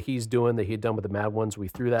stuff that he's doing that he'd done with the Mad Ones. We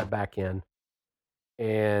threw that back in.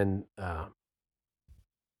 And,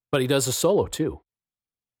 but he does a solo too,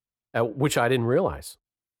 which I didn't realize.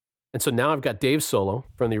 And so now I've got Dave's solo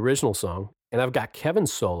from the original song, and I've got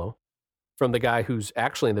Kevin's solo from the guy who's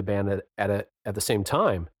actually in the band at the same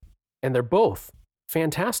time. And they're both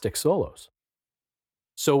fantastic solos.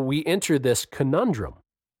 So we enter this conundrum.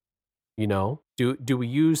 Do we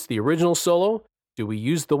use the original solo? Do we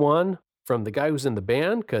use the one from the guy who's in the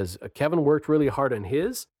band? Because Kevin worked really hard on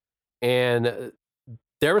his. And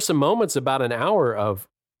there were some moments, about an hour, of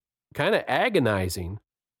kind of agonizing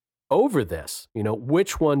over this.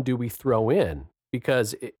 Which one do we throw in?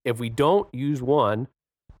 Because if we don't use one,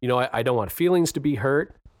 I don't want feelings to be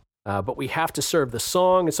hurt, but we have to serve the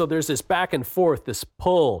song. And so there's this back and forth, this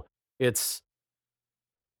pull. It's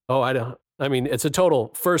a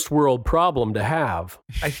total first world problem to have.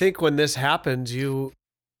 I think when this happened,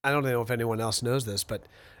 I don't know if anyone else knows this, but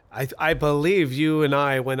I believe you and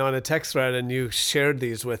I went on a text thread and you shared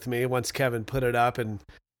these with me once Kevin put it up, and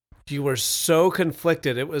you were so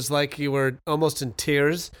conflicted. It was like you were almost in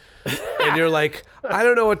tears, and you're like, "I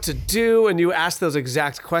don't know what to do." And you asked those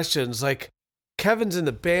exact questions, like, Kevin's in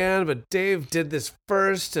the band, but Dave did this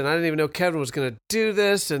first, and I didn't even know Kevin was going to do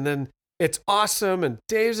this. And then it's awesome, and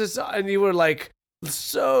Dave's is, and you were like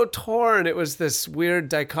so torn. It was this weird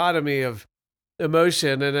dichotomy of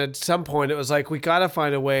emotion, and at some point, it was like we got to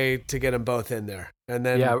find a way to get them both in there. And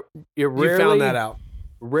then Yeah, you found that out.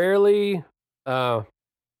 Rarely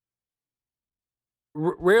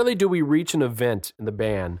do we reach an event in the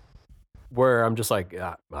band where I'm just like,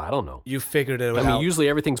 I don't know. You figured it out. I mean, usually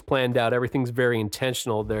everything's planned out. Everything's very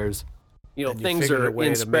intentional. There's, And you things figured are a way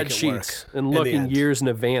in to make it spreadsheets work and in the looking end. years in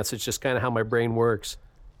advance. It's just kind of how my brain works.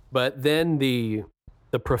 But then the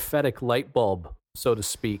prophetic light bulb, so to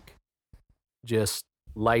speak, just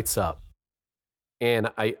lights up.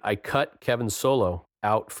 And I cut Kevin's solo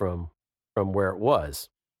out from where it was,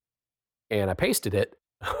 and I pasted it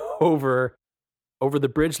over the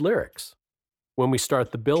bridge lyrics when we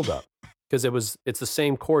start the build up, because it's the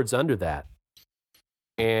same chords under that.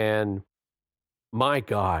 And my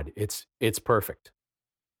God, it's perfect.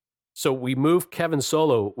 So we move Kevin's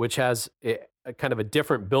solo, which has a kind of a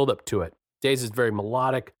different buildup to it. Days is very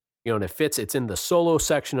melodic, and it fits. It's in the solo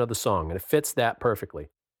section of the song, and it fits that perfectly.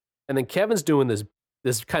 And then Kevin's doing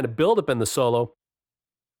this kind of buildup in the solo,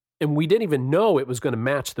 and we didn't even know it was going to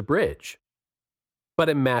match the bridge, but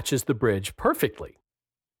it matches the bridge perfectly.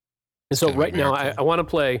 And so Kind of a right now, I miracle. want to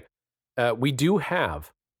play. We do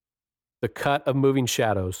have the cut of Moving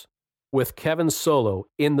Shadows with Kevin's solo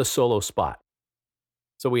in the solo spot.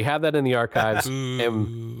 So we have that in the archives, Ooh.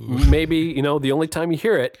 and maybe, the only time you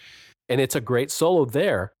hear it, and it's a great solo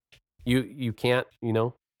there, you can't,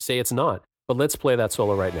 say it's not. But let's play that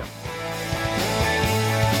solo right now.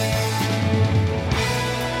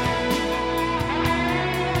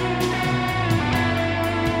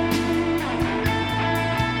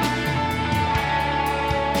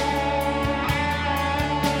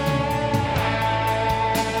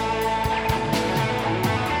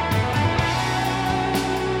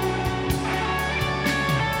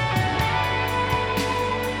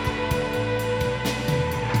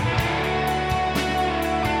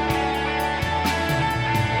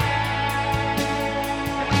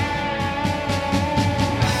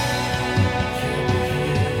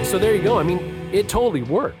 So there you go. I mean, it totally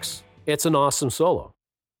works. It's an awesome solo.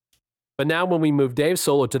 But now when we move Dave's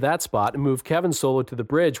solo to that spot and move Kevin's solo to the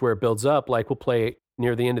bridge where it builds up, like we'll play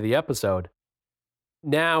near the end of the episode,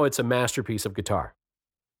 now it's a masterpiece of guitar.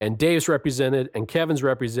 And Dave's represented and Kevin's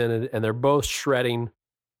represented, and they're both shredding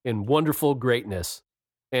in wonderful greatness.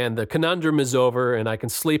 And the conundrum is over, and I can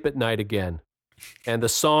sleep at night again. And the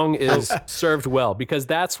song is served well, because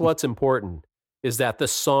that's what's important, is that the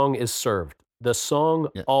song is served. The song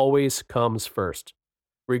always comes first.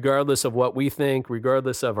 Regardless of what we think,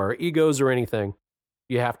 regardless of our egos or anything,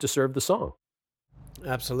 you have to serve the song.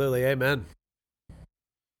 Absolutely. Amen.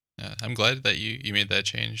 I'm glad that you made that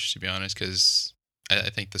change, to be honest, because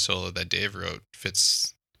I think the solo that Dave wrote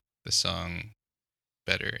fits the song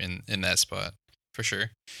better in that spot, for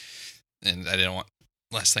sure. And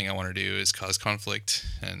last thing I want to do is cause conflict,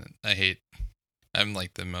 and I'm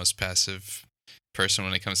like the most passive person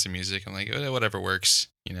when it comes to music. I'm like, oh, whatever works,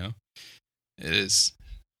 It is.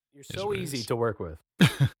 You're Is so what it easy is. to work with.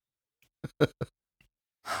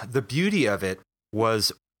 The beauty of it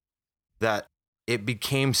was that it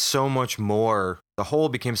became so much more, the whole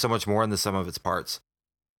became so much more than the sum of its parts.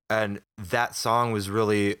 And that song was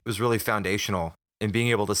really foundational in being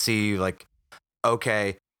able to see, like,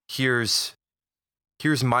 okay, here's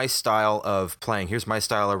my style of playing, here's my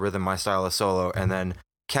style of rhythm, my style of solo, and then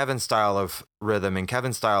Kevin's style of rhythm and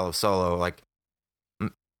Kevin's style of solo. Like,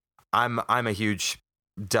 I'm a huge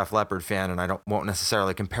Def Leppard fan, and I won't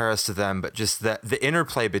necessarily compare us to them, but just the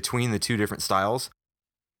interplay between the two different styles,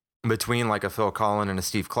 between like a Phil Collin and a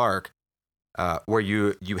Steve Clark, where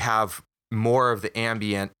you have more of the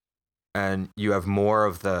ambient and you have more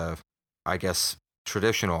of the, I guess,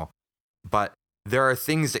 traditional. But there are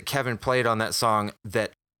things that Kevin played on that song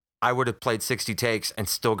that I would have played 60 takes and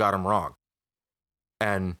still got them wrong.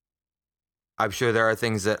 And I'm sure there are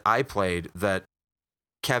things that I played that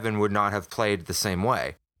Kevin would not have played the same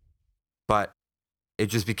way. But it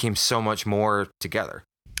just became so much more together.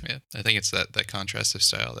 Yeah, I think it's that contrast of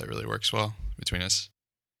style that really works well between us.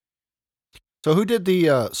 So who did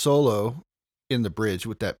the solo in the bridge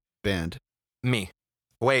with that band? Me.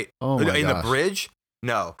 Wait, Oh my in gosh. the bridge?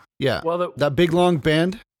 No. Yeah, Well, that big long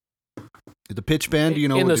band, the pitch bend. You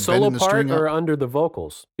know, in the with bending solo the part string up? or under the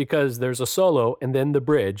vocals, because there's a solo and then the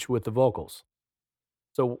bridge with the vocals.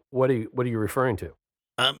 So what are you referring to?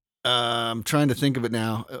 I'm trying to think of it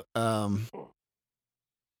now. I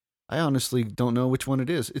honestly don't know which one it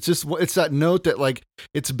is. It's that note that, like,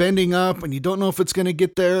 it's bending up and you don't know if it's going to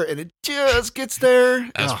get there, and it just gets there.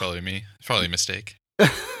 That's Ah. probably me. It's probably a mistake.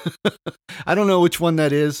 I don't know which one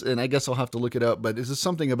that is, and I guess I'll have to look it up. But is there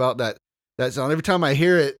something about that that sound. Every time I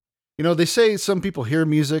hear it, you know, they say some people hear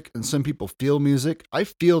music and some people feel music. I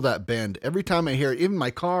feel that bend every time I hear it. Even in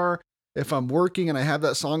my car, if I'm working and I have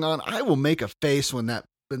that song on, I will make a face when that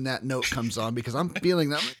note comes on because I'm feeling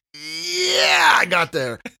that. I'm like, yeah, I got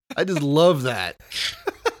there. I just love that.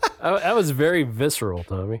 That was very visceral,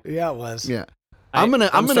 Tommy. Yeah, it was. Yeah. I'm gonna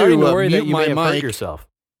starting to worry that mute you my may have hurt mic. yourself.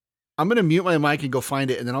 I'm gonna mute my mic and go find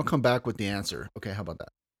it, and then I'll come back with the answer. Okay, how about that?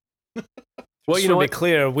 Well, Just you know to be what?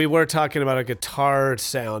 clear, we were talking about a guitar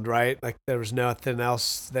sound, right? Like there was nothing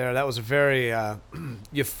else there. That was a very I'm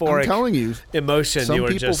euphoric telling you, emotion. some You were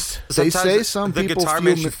people just they Sometimes say some the people guitar feel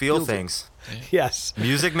makes you mi- feel feels it. things. yes.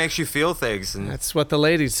 Music makes you feel things, and That's what the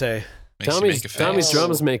ladies say. Makes you Tommy's make a Tommy's face.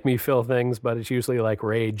 drums make me feel things, but it's usually like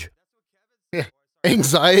rage.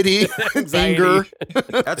 Anxiety, anger.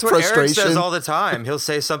 that's what Eric Frustration. says all the time. He'll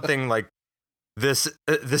say something like, "This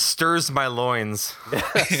stirs my loins."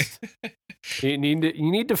 You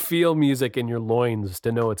need to feel music in your loins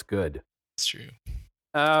to know it's good. It's true.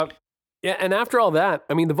 Yeah, and after all that,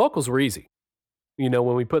 I mean, the vocals were easy. You know,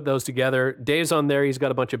 when we put those together, Dave's on there. He's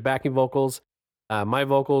got a bunch of backing vocals. My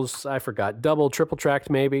vocals, I forgot, double, triple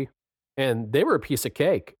tracked maybe. And they were a piece of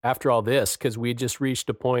cake after all this because we just reached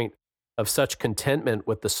a point of such contentment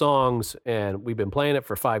with the songs and we've been playing it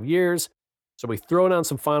for 5 years. So we throw down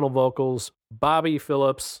some final vocals. Bobby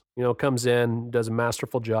Phillips, you know, comes in, does a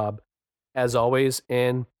masterful job as always.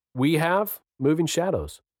 And we have Moving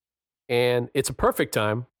Shadows. And it's a perfect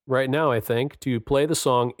time right now, I think, to play the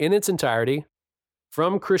song in its entirety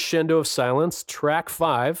from Crescendo of Silence, track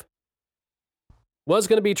 5. Was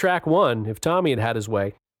going to be track 1 if Tommy had had his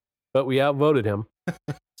way, but we outvoted him.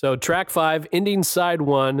 So track 5, ending side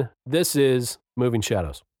 1. This is Moving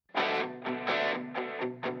Shadows.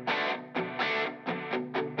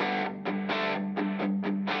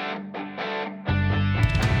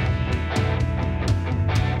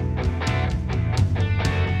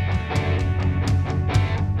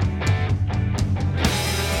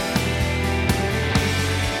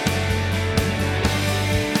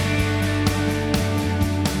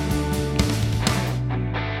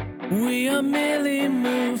 We are merely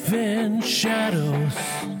moving shadows,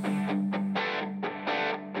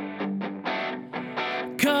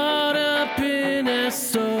 caught up in a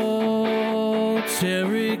solitary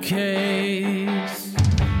case,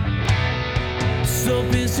 so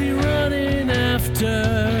busy running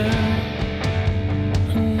after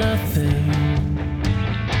nothing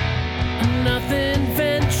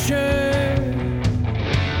ventured,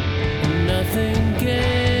 nothing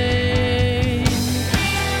gained.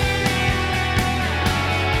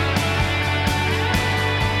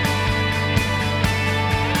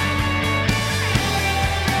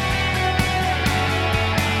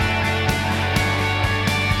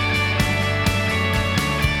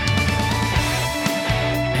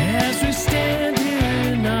 As we stand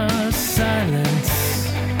here in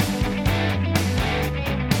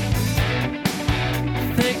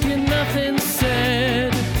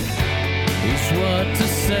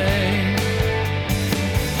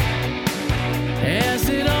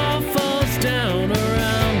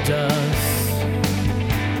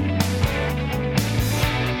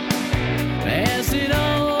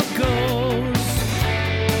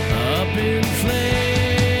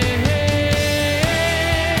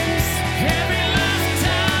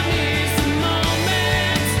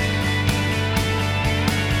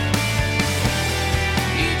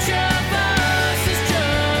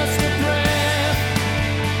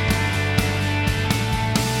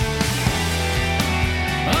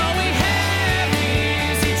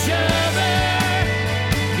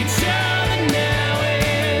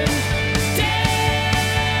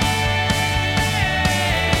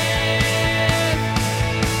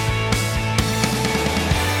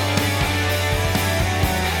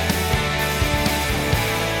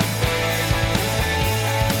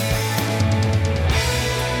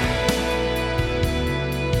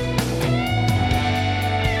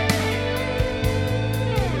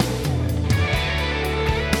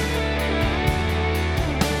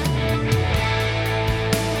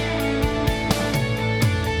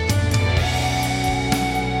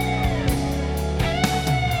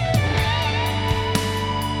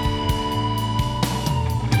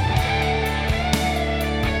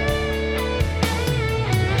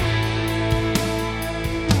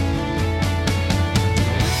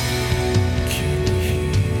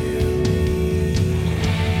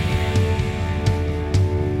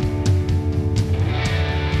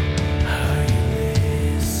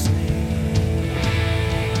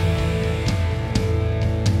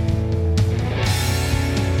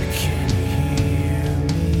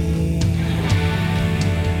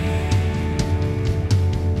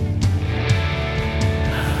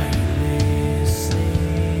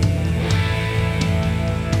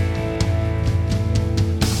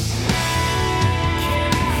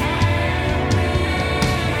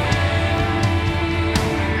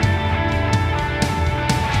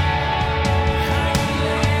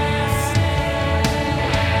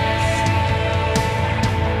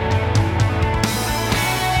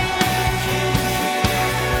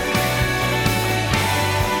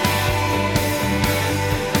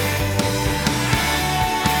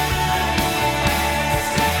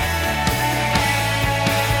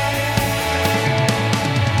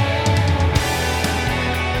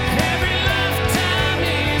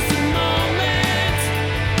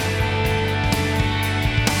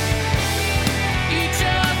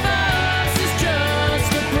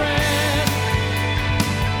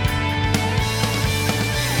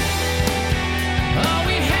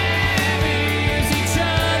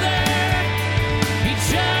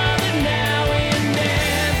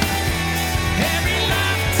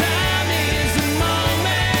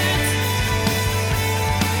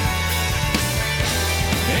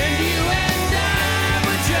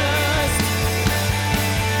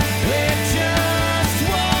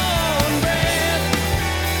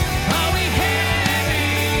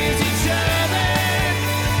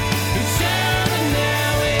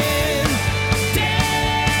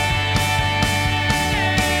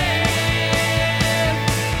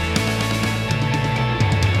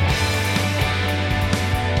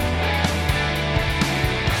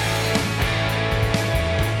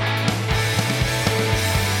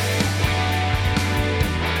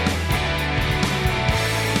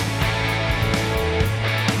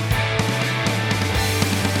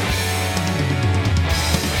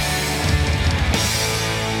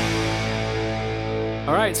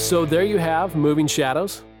right, so there you have Moving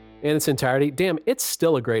Shadows in its entirety. Damn, it's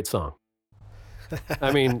still a great song.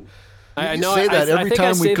 I mean, I know say that every think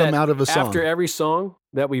time we say come that out of a song. after every song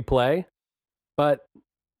that we play, but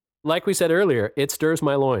like we said earlier, it stirs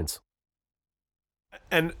my loins.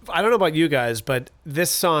 And I don't know about you guys, but this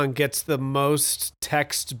song gets the most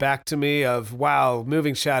text back to me of, wow,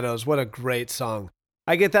 Moving Shadows, what a great song.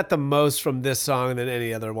 I get that the most from this song than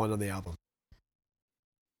any other one on the album.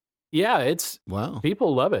 Yeah, it's Wow.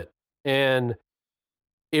 people love it. And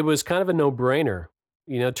it was kind of a no-brainer,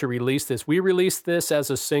 to release this. We released this as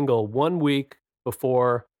a single 1 week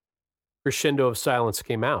before Crescendo of Silence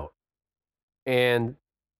came out. And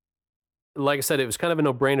like I said, it was kind of a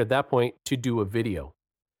no-brainer at that point to do a video.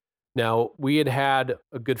 Now, we had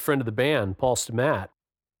a good friend of the band, Paul Stamat.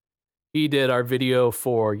 He did our video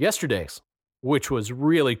for Yesterday's, which was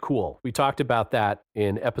really cool. We talked about that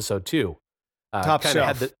in episode 2. Top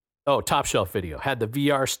Shelf. Top Shelf video. Had the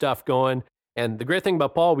VR stuff going. And the great thing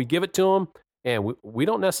about Paul, we give it to him, and we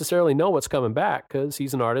don't necessarily know what's coming back because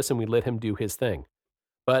he's an artist and we let him do his thing.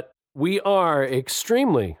 But we are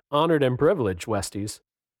extremely honored and privileged, Westies,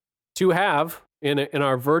 to have in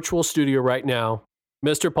our virtual studio right now,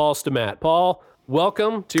 Mr. Paul Stamat. Paul,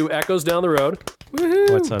 welcome to Echoes Down the Road.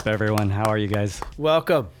 Woohoo! What's up, everyone? How are you guys?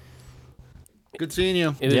 Welcome. Good seeing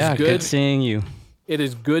you. It is good seeing you. It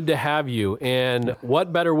is good to have you. And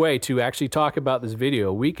what better way to actually talk about this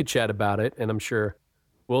video? We could chat about it, and I'm sure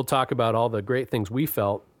we'll talk about all the great things we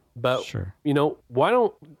felt. But, Sure. why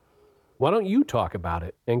don't you talk about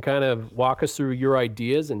it and kind of walk us through your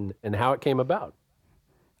ideas and how it came about?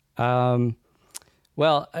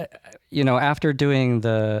 Well, after doing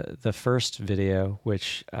the first video,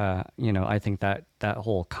 which, I think that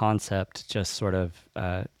whole concept just sort of,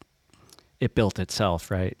 it built itself,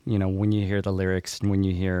 right? When you hear the lyrics and when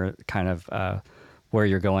you hear kind of where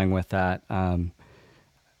you're going with that,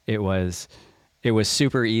 it was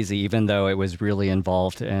super easy, even though it was really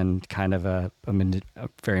involved and kind of a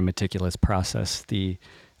very meticulous process.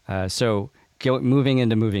 Moving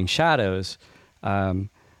into Moving Shadows,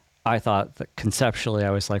 I thought that conceptually,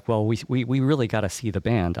 I was like, well, we really got to see the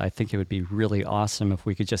band. I think it would be really awesome if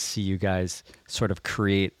we could just see you guys sort of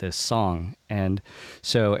create this song. And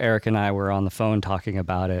so Eric and I were on the phone talking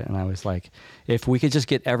about it, and I was like, if we could just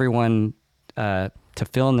get everyone to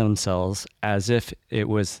film themselves as if it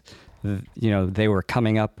was, they were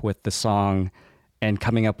coming up with the song and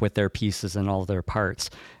coming up with their pieces and all their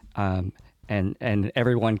parts. And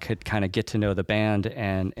everyone could kind of get to know the band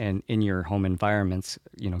and in your home environments,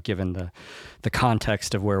 given the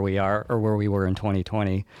context of where we are or where we were in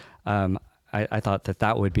 2020, I thought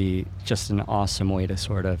that would be just an awesome way to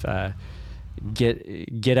sort of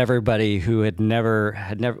get everybody who had never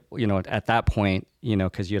at that point,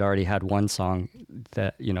 because you'd already had one song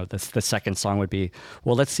that the second song would be,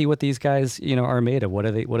 well, let's see what these guys are made of. What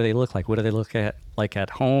do they look like? What do they look like at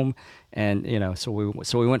home? And so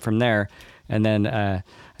we went from there. And then I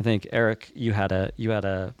think Eric, you had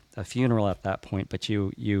a funeral at that point, but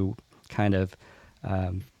you kind of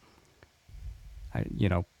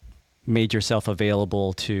made yourself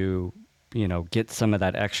available to get some of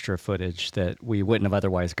that extra footage that we wouldn't have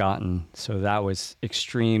otherwise gotten. So that was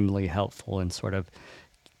extremely helpful in sort of,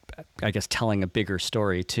 I guess, telling a bigger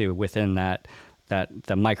story too within that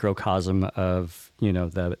the microcosm of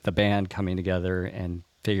the band coming together and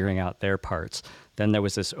figuring out their parts. Then there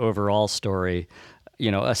was this overall story,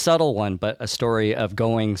 a subtle one, but a story of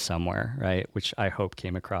going somewhere, right? Which I hope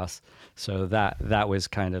came across. So that was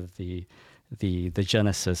kind of the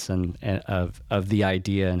genesis and of the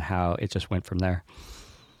idea and how it just went from there.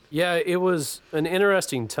 Yeah, it was an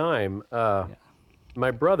interesting time.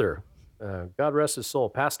 My brother, God rest his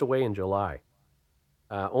soul, passed away in July.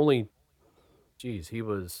 He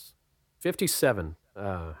was 57,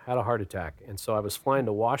 had a heart attack. And so I was flying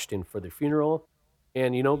to Washington for the funeral.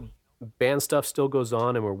 And, band stuff still goes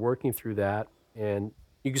on, and we're working through that. And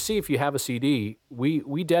you can see if you have a CD,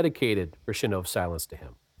 we dedicated Crescendo of Silence to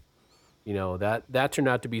him. That turned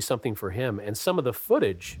out to be something for him. And some of the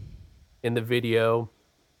footage in the video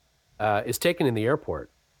is taken in the airport.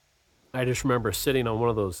 I just remember sitting on one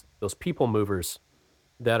of those people movers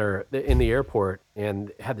that are in the airport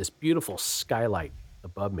and had this beautiful skylight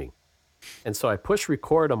above me. And so I pushed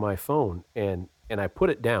record on my phone and I put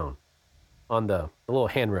it down on the little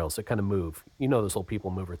handrails that kind of move. Those little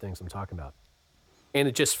people mover things I'm talking about. And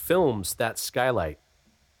it just films that skylight.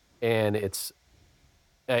 And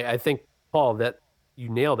I think, Paul, that you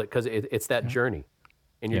nailed it because it's that journey.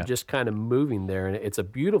 And you're just kind of moving there. And it's a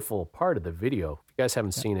beautiful part of the video. If you guys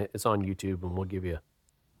haven't seen it, it's on YouTube, and we'll give you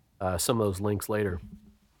some of those links later.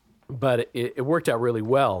 But it worked out really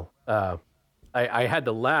well. I had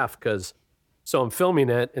to laugh because, so I'm filming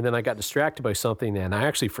it and then I got distracted by something and I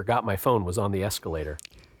actually forgot my phone was on the escalator.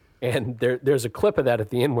 And there's a clip of that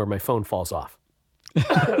at the end where my phone falls off.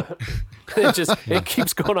 It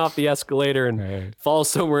keeps going off the escalator and falls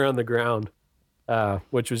somewhere on the ground,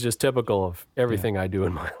 which was just typical of everything I do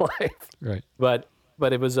in my life. Right. But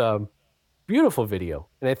it was a beautiful video.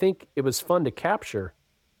 And I think it was fun to capture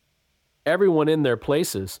everyone in their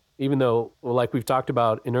places, even though, well, like we've talked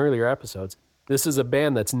about in earlier episodes, this is a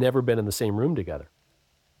band that's never been in the same room together.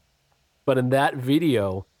 But in that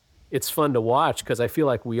video, it's fun to watch because I feel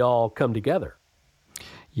like we all come together.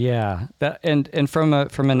 Yeah, and from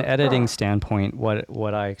an editing standpoint,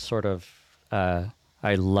 what I sort of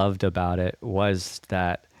I loved about it was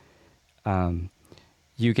that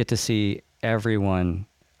you get to see everyone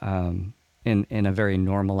in a very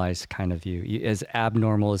normalized kind of view, as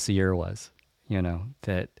abnormal as the year was. You know,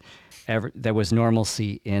 that there was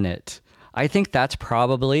normalcy in it. I think that's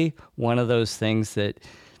probably one of those things that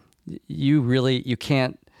you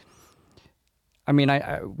can't. I mean,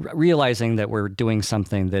 I realizing that we're doing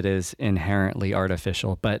something that is inherently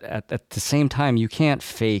artificial, but at the same time, you can't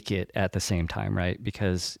fake it at the same time, right?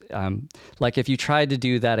 Because, like, if you tried to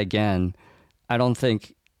do that again, I don't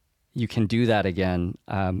think you can do that again.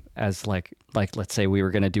 As like let's say we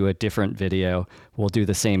were going to do a different video, we'll do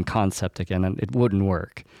the same concept again, and it wouldn't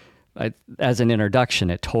work. As an introduction,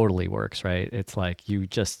 it totally works, right? It's like you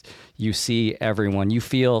see everyone, you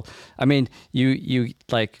feel. I mean, you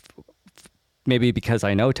like. Maybe because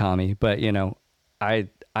I know Tommy, but you know, I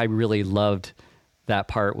really loved that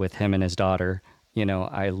part with him and his daughter. You know,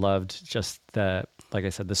 I loved just like I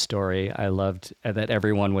said, the story. I loved that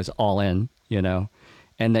everyone was all in, you know,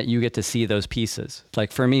 and that you get to see those pieces.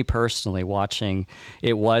 Like for me personally, watching,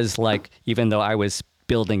 it was like, even though I was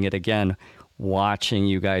building it again, watching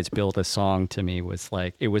you guys build a song to me was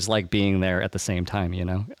like, it was like being there at the same time, you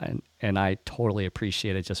know, and I totally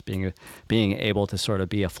appreciated just being able to sort of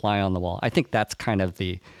be a fly on the wall. I think that's kind of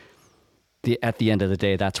the at the end of the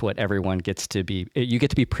day, that's what everyone gets to be. You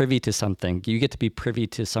get to be privy to something. You get to be privy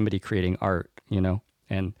to somebody creating art, you know,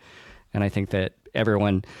 and I think that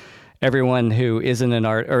everyone who isn't an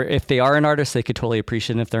art, or if they are an artist, they could totally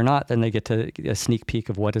appreciate it. And if they're not, then they get to get a sneak peek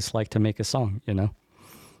of what it's like to make a song, you know.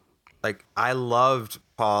 Like, I loved,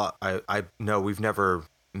 Paul, I know we've never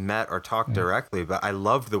met or talked directly, but I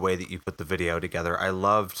loved the way that you put the video together. I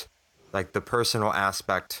loved, like, the personal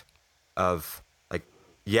aspect of, like,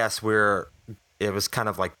 yes, it was kind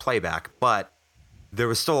of like playback, but there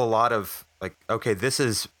was still a lot of, like, okay, this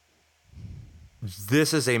is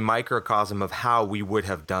a microcosm of how we would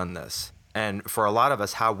have done this. And for a lot of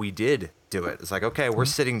us, how we did do it. It's like, okay, we're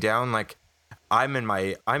sitting down, like, I'm in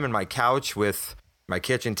my couch with my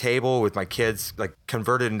kitchen table with my kids, like,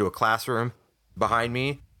 converted into a classroom behind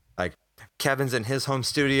me. Like, Kevin's in his home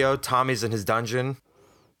studio, Tommy's in his dungeon,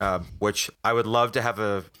 which I would love to have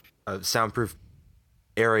a soundproof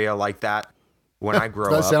area like that when I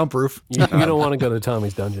grow up. Soundproof. You don't want to go to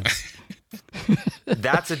Tommy's dungeon.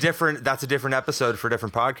 That's a different episode for a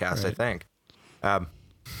different podcast, right. I think.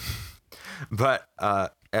 But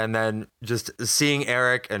and then just seeing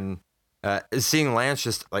Eric and seeing Lance,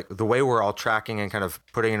 just like the way we're all tracking and kind of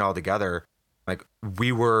putting it all together, like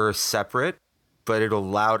we were separate, but it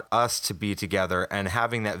allowed us to be together, and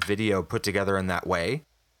having that video put together in that way,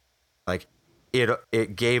 like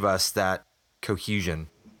it gave us that cohesion.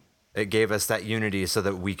 It gave us that unity so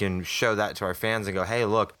that we can show that to our fans and go, hey,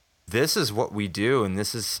 look, this is what we do, and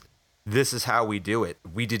this is how we do it.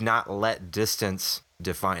 We did not let distance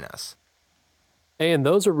define us. And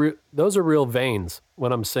those are real veins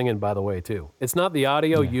when I'm singing, by the way, too. It's not the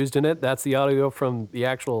audio used in it. That's the audio from the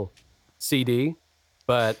actual CD.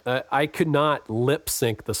 But I could not lip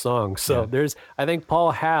sync the song. So I think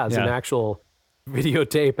Paul has an actual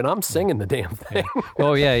videotape, and I'm singing the damn thing.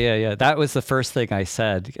 Oh, yeah. That was the first thing I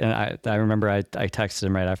said. And I remember I texted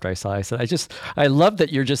him right after I saw it. I said, I love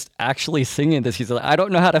that you're just actually singing this. He's like, I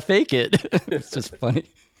don't know how to fake it. It's just funny.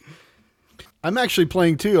 I'm actually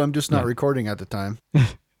playing too. I'm just not recording at the time.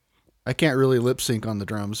 I can't really lip sync on the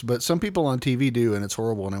drums, but some people on TV do, and it's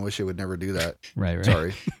horrible, and I wish I would never do that. Right.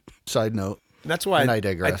 Sorry. Side note. That's why I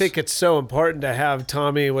digress. I think it's so important to have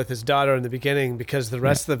Tommy with his daughter in the beginning, because the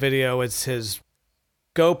rest of the video, it's his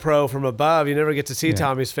GoPro from above. You never get to see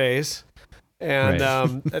Tommy's face. And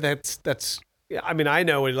that's I mean, I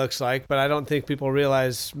know what he looks like, but I don't think people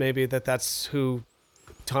realize maybe that's who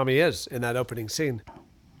Tommy is in that opening scene.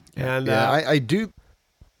 And I do.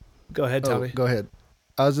 Go ahead, Tommy. Go ahead.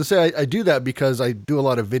 I was going to say, I do that because I do a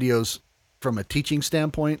lot of videos from a teaching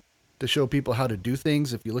standpoint to show people how to do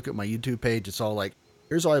things. If you look at my YouTube page, it's all like,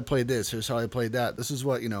 here's how I played this. Here's how I played that. This is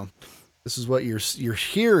what, this is what you're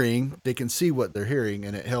hearing. They can see what they're hearing,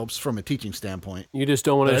 and it helps from a teaching standpoint. You just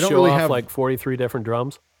don't want But I to don't show really off have- like 43 different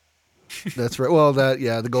drums. That's right. Well, the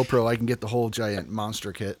GoPro, I can get the whole giant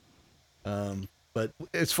monster kit. But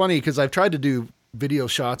it's funny because I've tried to do video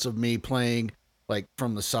shots of me playing like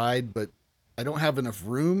from the side, but I don't have enough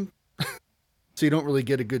room, so you don't really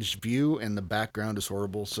get a good view, and the background is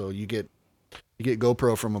horrible. So you get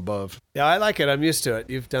GoPro from above. Yeah, I like it. I'm used to it.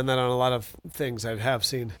 You've done that on a lot of things I have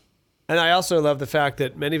seen. And I also love the fact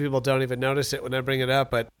that many people don't even notice it when I bring it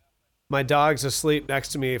up, but my dog's asleep next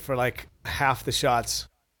to me for like half the shots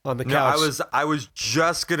on the No, couch. I was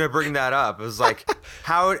just gonna bring that up. It was like,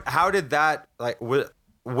 how did that, like,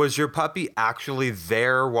 was your puppy actually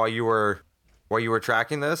there while you were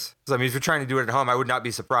tracking this? 'Cause, I mean, if you're trying to do it at home, I would not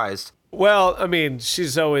be surprised. Well, I mean,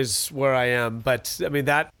 she's always where I am, but I mean,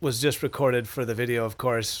 that was just recorded for the video, of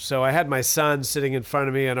course. So I had my son sitting in front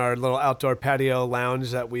of me in our little outdoor patio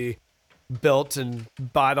lounge that we built and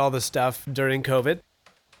bought all the stuff during COVID.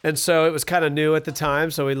 And so it was kind of new at the time.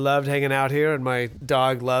 So we loved hanging out here, and my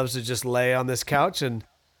dog loves to just lay on this couch. And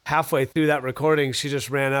halfway through that recording, she just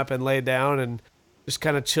ran up and laid down and just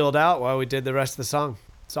kind of chilled out while we did the rest of the song.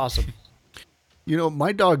 It's awesome. You know,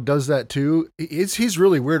 my dog does that too. He's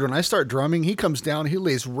really weird. When I start drumming, he comes down, he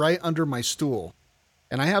lays right under my stool.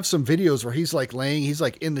 And I have some videos where he's like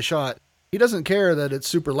in the shot. He doesn't care that it's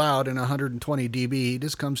super loud and 120 dB. He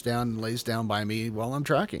just comes down and lays down by me while I'm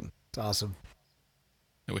tracking. It's awesome.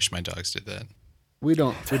 I wish my dogs did that. We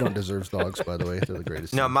don't deserve dogs, by the way. They're the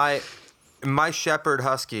greatest. No, thing. my shepherd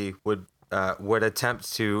husky would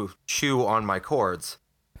attempt to chew on my cords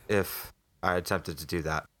if I attempted to do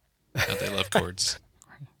that. Oh, they love chords.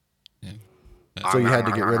 Yeah. So you had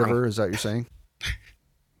to get rid of her? Is that what you're saying?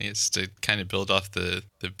 It's to kind of build off the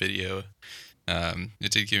video.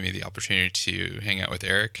 It did give me the opportunity to hang out with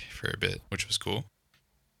Eric for a bit, which was cool.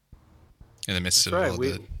 In the midst That's of right. all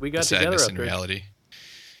We the got together sadness up and there. reality.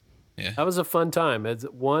 Yeah. That was a fun time. It's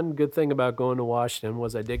one good thing about going to Washington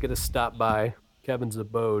was I did get to stop by Kevin's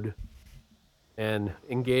abode and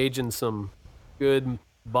engage in some good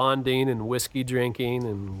bonding and whiskey drinking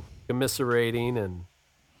and commiserating, and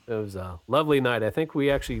it was a lovely night. I think we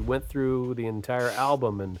actually went through the entire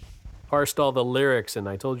album and parsed all the lyrics, and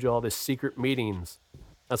I told you all the secret meetings.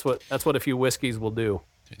 That's what a few whiskeys will do.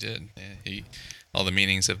 I did. Yeah, all the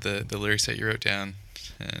meanings of the lyrics that you wrote down,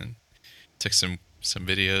 and took some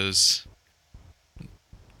videos.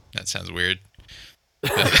 That sounds weird.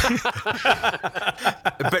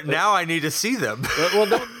 But now I need to see them.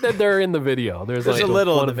 Well, they're in the video. There's There's like a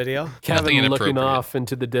little one in the of video. Nothing Kevin looking inappropriate. off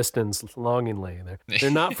into the distance longingly.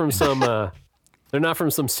 They're not from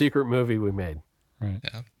some secret movie we made.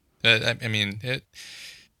 Yeah. I mean,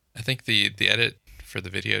 I think the edit for the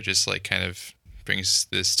video just like kind of brings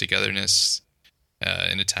this togetherness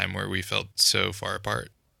in a time where we felt so far apart,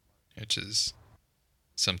 which is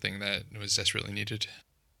something that was desperately needed.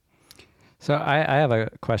 So I have a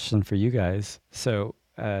question for you guys. So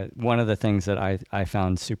one of the things that I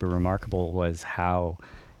found super remarkable was how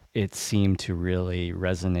it seemed to really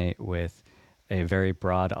resonate with a very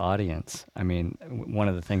broad audience. I mean, one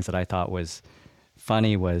of the things that I thought was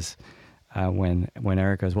funny was when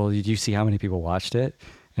Eric goes, "Well, did you see how many people watched it?"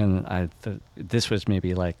 And this was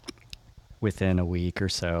maybe like within a week or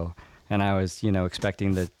so. And I was,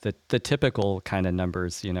 expecting the typical kind of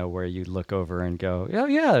numbers, where you look over and go, "Oh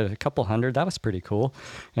yeah, a couple hundred. That was pretty cool."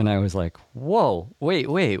 And I was like, "Whoa, wait,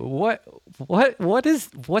 what's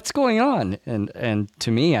going on?" And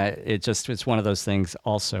to me, it's one of those things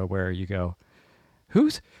also where you go,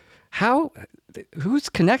 who's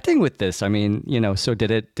connecting with this? I mean, so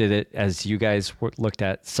did it as you guys looked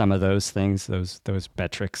at some of those things, those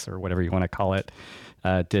metrics or whatever you want to call it,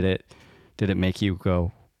 did it make you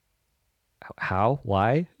go, how?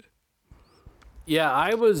 Why? Yeah,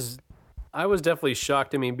 I was definitely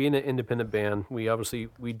shocked. I mean, being an independent band,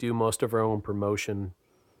 we do most of our own promotion,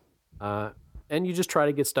 and you just try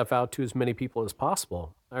to get stuff out to as many people as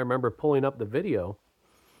possible. I remember pulling up the video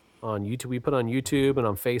on YouTube. We put on YouTube and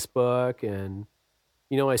on Facebook, and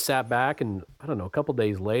I sat back, and I don't know, a couple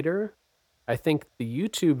days later, I think the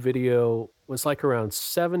YouTube video was like around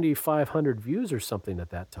 7,500 views or something at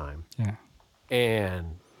that time. Yeah,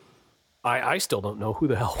 and I still don't know who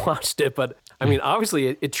the hell watched it, but I mean,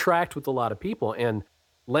 obviously it tracked with a lot of people. And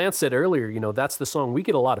Lance said earlier, that's the song. We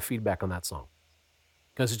get a lot of feedback on that song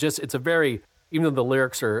because it's a very, even though the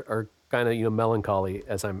lyrics are kind of, melancholy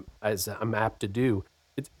as I'm apt to do,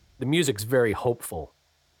 the music's very hopeful.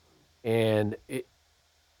 And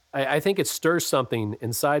I think it stirs something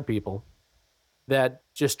inside people that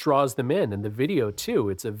just draws them in. And the video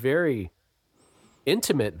too, it's a very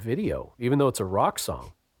intimate video, even though it's a rock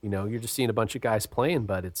song. You know, you're just seeing a bunch of guys playing,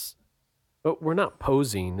 but we're not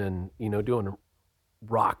posing and, you know, doing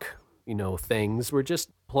rock, you know, things. We're just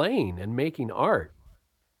playing and making art.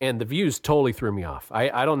 And the views totally threw me off.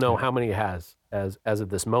 I don't know how many it has as of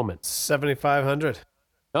this moment. 7,500.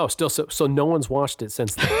 Oh, still so no one's watched it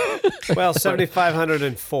since then. Well,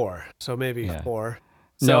 7,504. So maybe 4.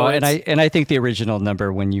 So No, and I think the original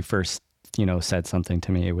number when you first, you know, said something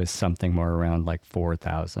to me, it was something more around like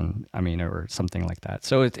 4,000. I mean, or something like that.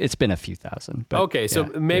 So it's been a few thousand. But okay, so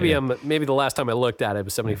maybe maybe the last time I looked at it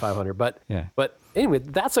was 7,500. But anyway,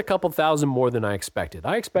 that's a couple thousand more than I expected.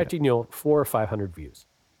 I expected 400 or 500 views,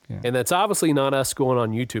 and that's obviously not us going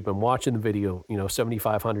on YouTube and watching the video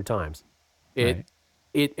 7,500 times.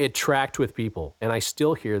 It tracked with people, and I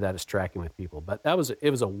still hear that it's tracking with people. But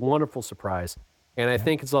it was a wonderful surprise, and I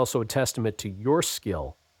think it's also a testament to your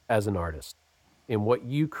skill as an artist and what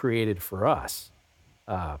you created for us.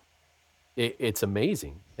 It's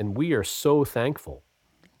amazing, and we are so thankful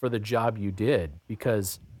for the job you did,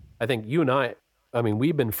 because I think you and I mean,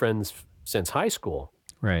 we've been friends since high school,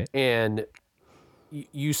 right? And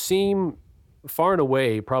you seem far and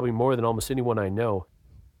away, probably more than almost anyone I know.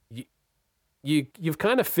 You've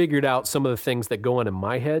kind of figured out some of the things that go on in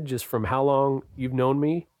my head just from how long you've known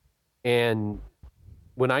me. And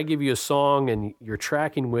when I give you a song and you're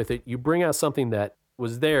tracking with it, you bring out something that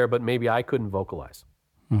was there, but maybe I couldn't vocalize.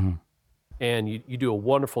 Mm-hmm. And you do a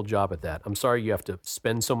wonderful job at that. I'm sorry you have to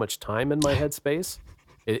spend so much time in my headspace.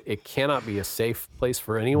 It cannot be a safe place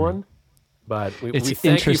for anyone. But we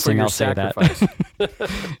thank you for your sacrifice.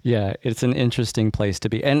 Yeah, it's an interesting place to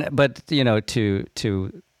be. But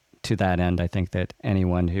to that end, I think that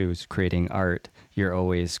anyone who's creating art, you're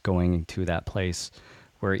always going to that place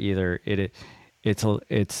where either it's a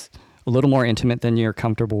little more intimate than you're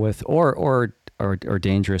comfortable with, or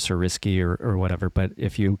dangerous or risky or whatever. But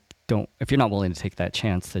if you're not willing to take that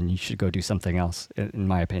chance, then you should go do something else, in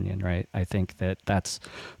my opinion, right? I think that's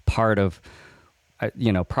part of,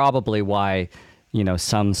 probably why,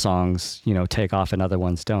 some songs, take off and other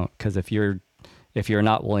ones don't. Because if you're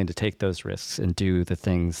not willing to take those risks and do the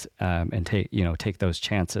things, and take those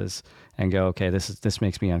chances and go, okay, this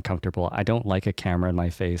makes me uncomfortable, I don't like a camera in my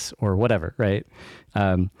face or whatever, right?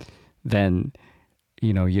 Then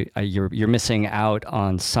you're missing out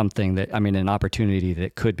on something an opportunity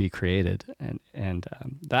that could be created, and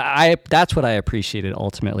that's what I appreciated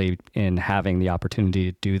ultimately in having the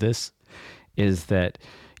opportunity to do this, is that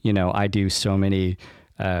I do so many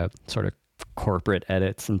sort of corporate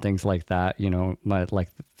edits and things like that,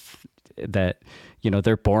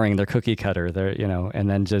 they're boring, they're cookie cutter, and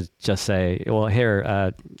then just say, well,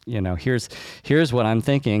 here, here's what I'm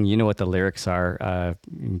thinking, what the lyrics are,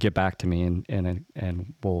 get back to me and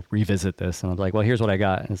we'll revisit this. And I'm like, well, here's what I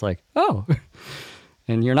got. And it's like, oh,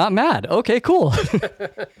 and you're not mad. Okay, cool.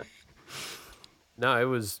 No, it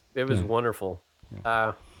was wonderful.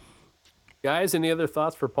 Guys, any other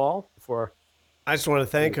thoughts for Paul before? I just want to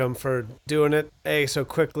thank him for doing it so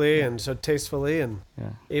quickly and so tastefully, and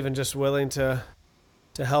even just willing to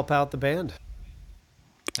help out the band.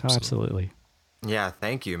 Absolutely. Yeah,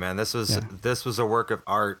 thank you, man. This was a work of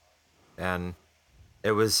art, and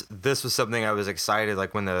this was something I was excited,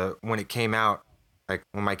 like when it came out, like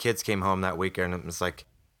when my kids came home that weekend, it was like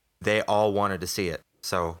they all wanted to see it.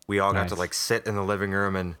 So we all got to like sit in the living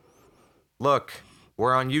room and look,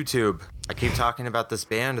 we're on YouTube. I keep talking about this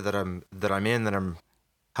band that I'm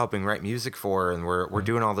helping write music for, and we're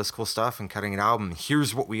doing all this cool stuff and cutting an album.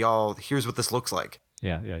 Here's what this looks like.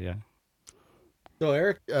 Yeah. So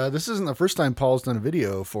Eric, this isn't the first time Paul's done a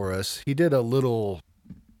video for us. He did a little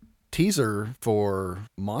teaser for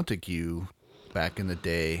Montague back in the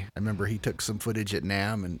day. I remember he took some footage at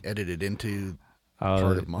NAMM and edited into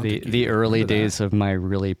part of Montague. The early days of my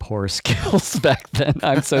really poor skills back then.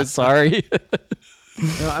 I'm so sorry.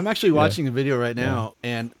 No, I'm actually watching the video right now,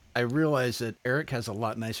 and I realize that Eric has a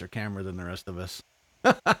lot nicer camera than the rest of us.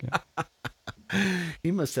 He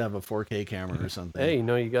must have a 4K camera or something. Hey,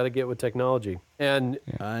 you got to get with technology. And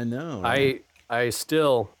I know. Right? I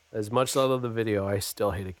still, as much as I love the video, I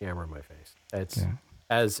still hate a camera in my face. It's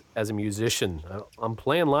as a musician, I'm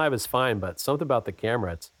playing live is fine, but something about the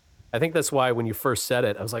camera, I think that's why when you first said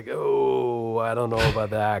it, I was like, oh, I don't know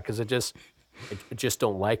about that, because I just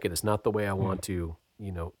don't like it. It's not the way I want to,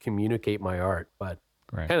 communicate my art. But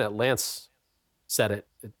kind of Lance said it.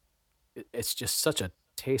 It's just such a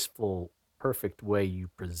tasteful, perfect way you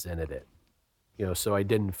presented it. So I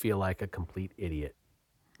didn't feel like a complete idiot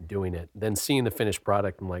doing it. Then seeing the finished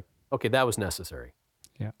product, I'm like, okay, that was necessary.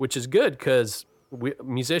 Yeah. Which is good, because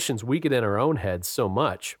musicians, we get in our own heads so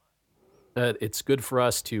much. It's good for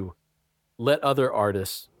us to let other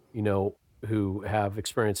artists, who have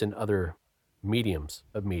experience in other mediums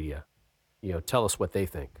of media, tell us what they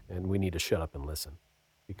think, and we need to shut up and listen,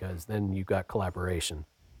 because then you've got collaboration,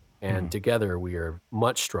 and together we are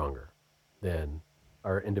much stronger than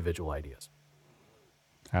our individual ideas.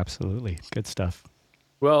 Absolutely. Good stuff.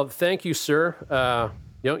 Well, thank you, sir.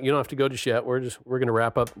 You don't have to go just yet. We're going to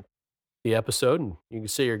wrap up the episode, and you can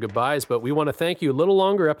say your goodbyes. But we want to thank you. A little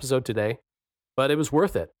longer episode today, but it was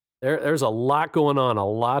worth it. There's a lot going on, a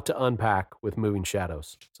lot to unpack with Moving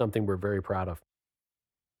Shadows. Something we're very proud of.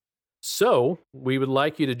 So we would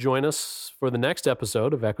like you to join us for the next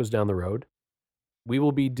episode of Echoes Down the Road. We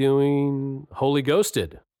will be doing Holy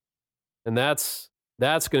Ghosted, and that's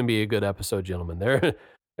going to be a good episode, gentlemen.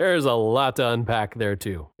 There's a lot to unpack there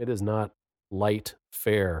too. It is not light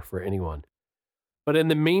fare for anyone. But in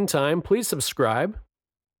the meantime, please subscribe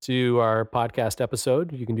to our podcast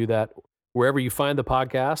episode. You can do that wherever you find the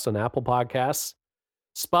podcast, on Apple Podcasts,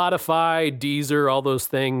 Spotify, Deezer, all those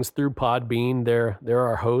things, through Podbean. They're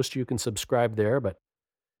our host. You can subscribe there, but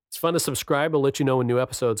it's fun to subscribe. I'll let you know when new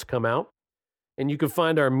episodes come out. And you can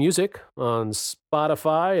find our music on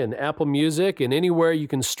Spotify and Apple Music and anywhere you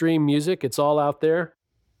can stream music. It's all out there.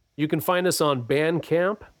 You can find us on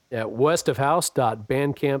Bandcamp at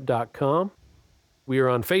westofhouse.bandcamp.com. We are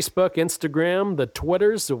on Facebook, Instagram, the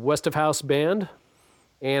Twitters of West of House Band,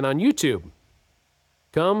 and on YouTube.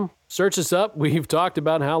 Come, search us up. We've talked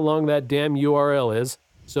about how long that damn URL is.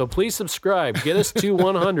 So please subscribe. Get us to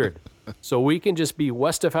 100 so we can just be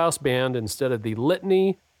West of House Band instead of the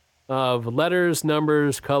litany of letters,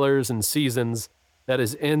 numbers, colors, and seasons that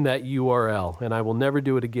is in that URL. And I will never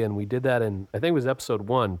do it again. We did that in, I think it was episode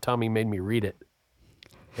 1. Tommy made me read it.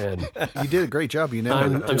 And You did a great job. You know,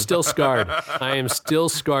 I'm still scarred. I am still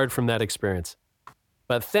scarred from that experience.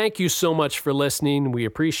 But thank you so much for listening. We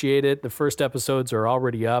appreciate it. The first episodes are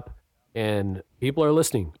already up, and people are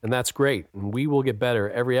listening, and that's great. And we will get better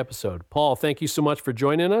every episode. Paul, thank you so much for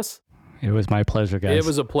joining us. It was my pleasure, guys. It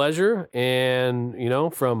was a pleasure. And,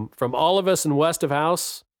 from all of us in West of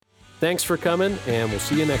House, thanks for coming, and we'll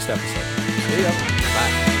see you next episode. See ya.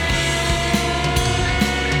 Bye.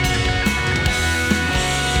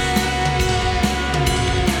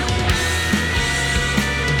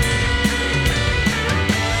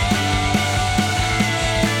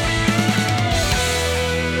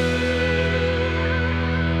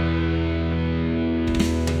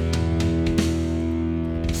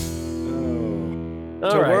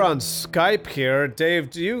 So we're on Skype here. Dave,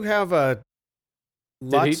 do you have a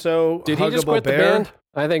Lotso Did he just huggable quit bear? the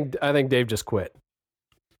band? I think Dave just quit.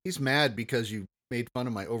 he's mad because you made fun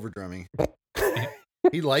of my overdrumming.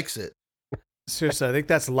 He likes it. Seriously, I think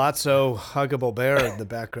that's Lotso huggable bear in the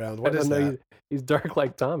background. What is that? He's dark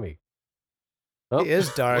like Tommy. Oh. He is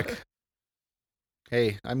dark.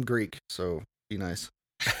 Hey, I'm Greek, so be nice.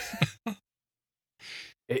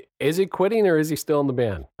 Is he quitting or is he still in the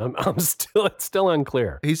band? It's still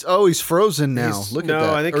unclear. He's frozen now. Look at that.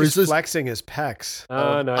 No, I think Or he's is this- flexing his pecs.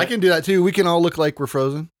 No, I can do that too. We can all look like we're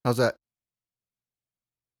frozen. How's that?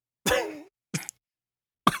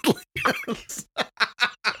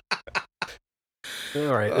 All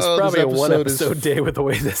right, it's Oh, probably this a one episode is episode day with the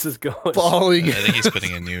way this is going. Falling. I think he's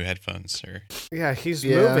putting in new headphones, or Yeah, he's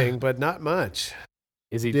Yeah. moving, but not much.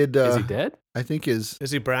 Is he Did, is he dead? I think his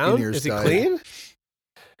Is he brown? In-ears Is he died. clean?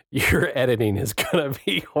 Your editing is gonna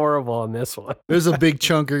be horrible on this one. there's a big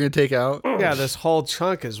chunk you're gonna take out. Yeah, this whole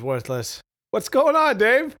chunk is worthless. What's going on,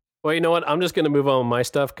 Dave? Well, you know what? I'm just gonna move on with my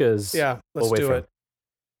stuff because Yeah, let's we'll wait do for it. him.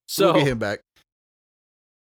 So We'll get him back.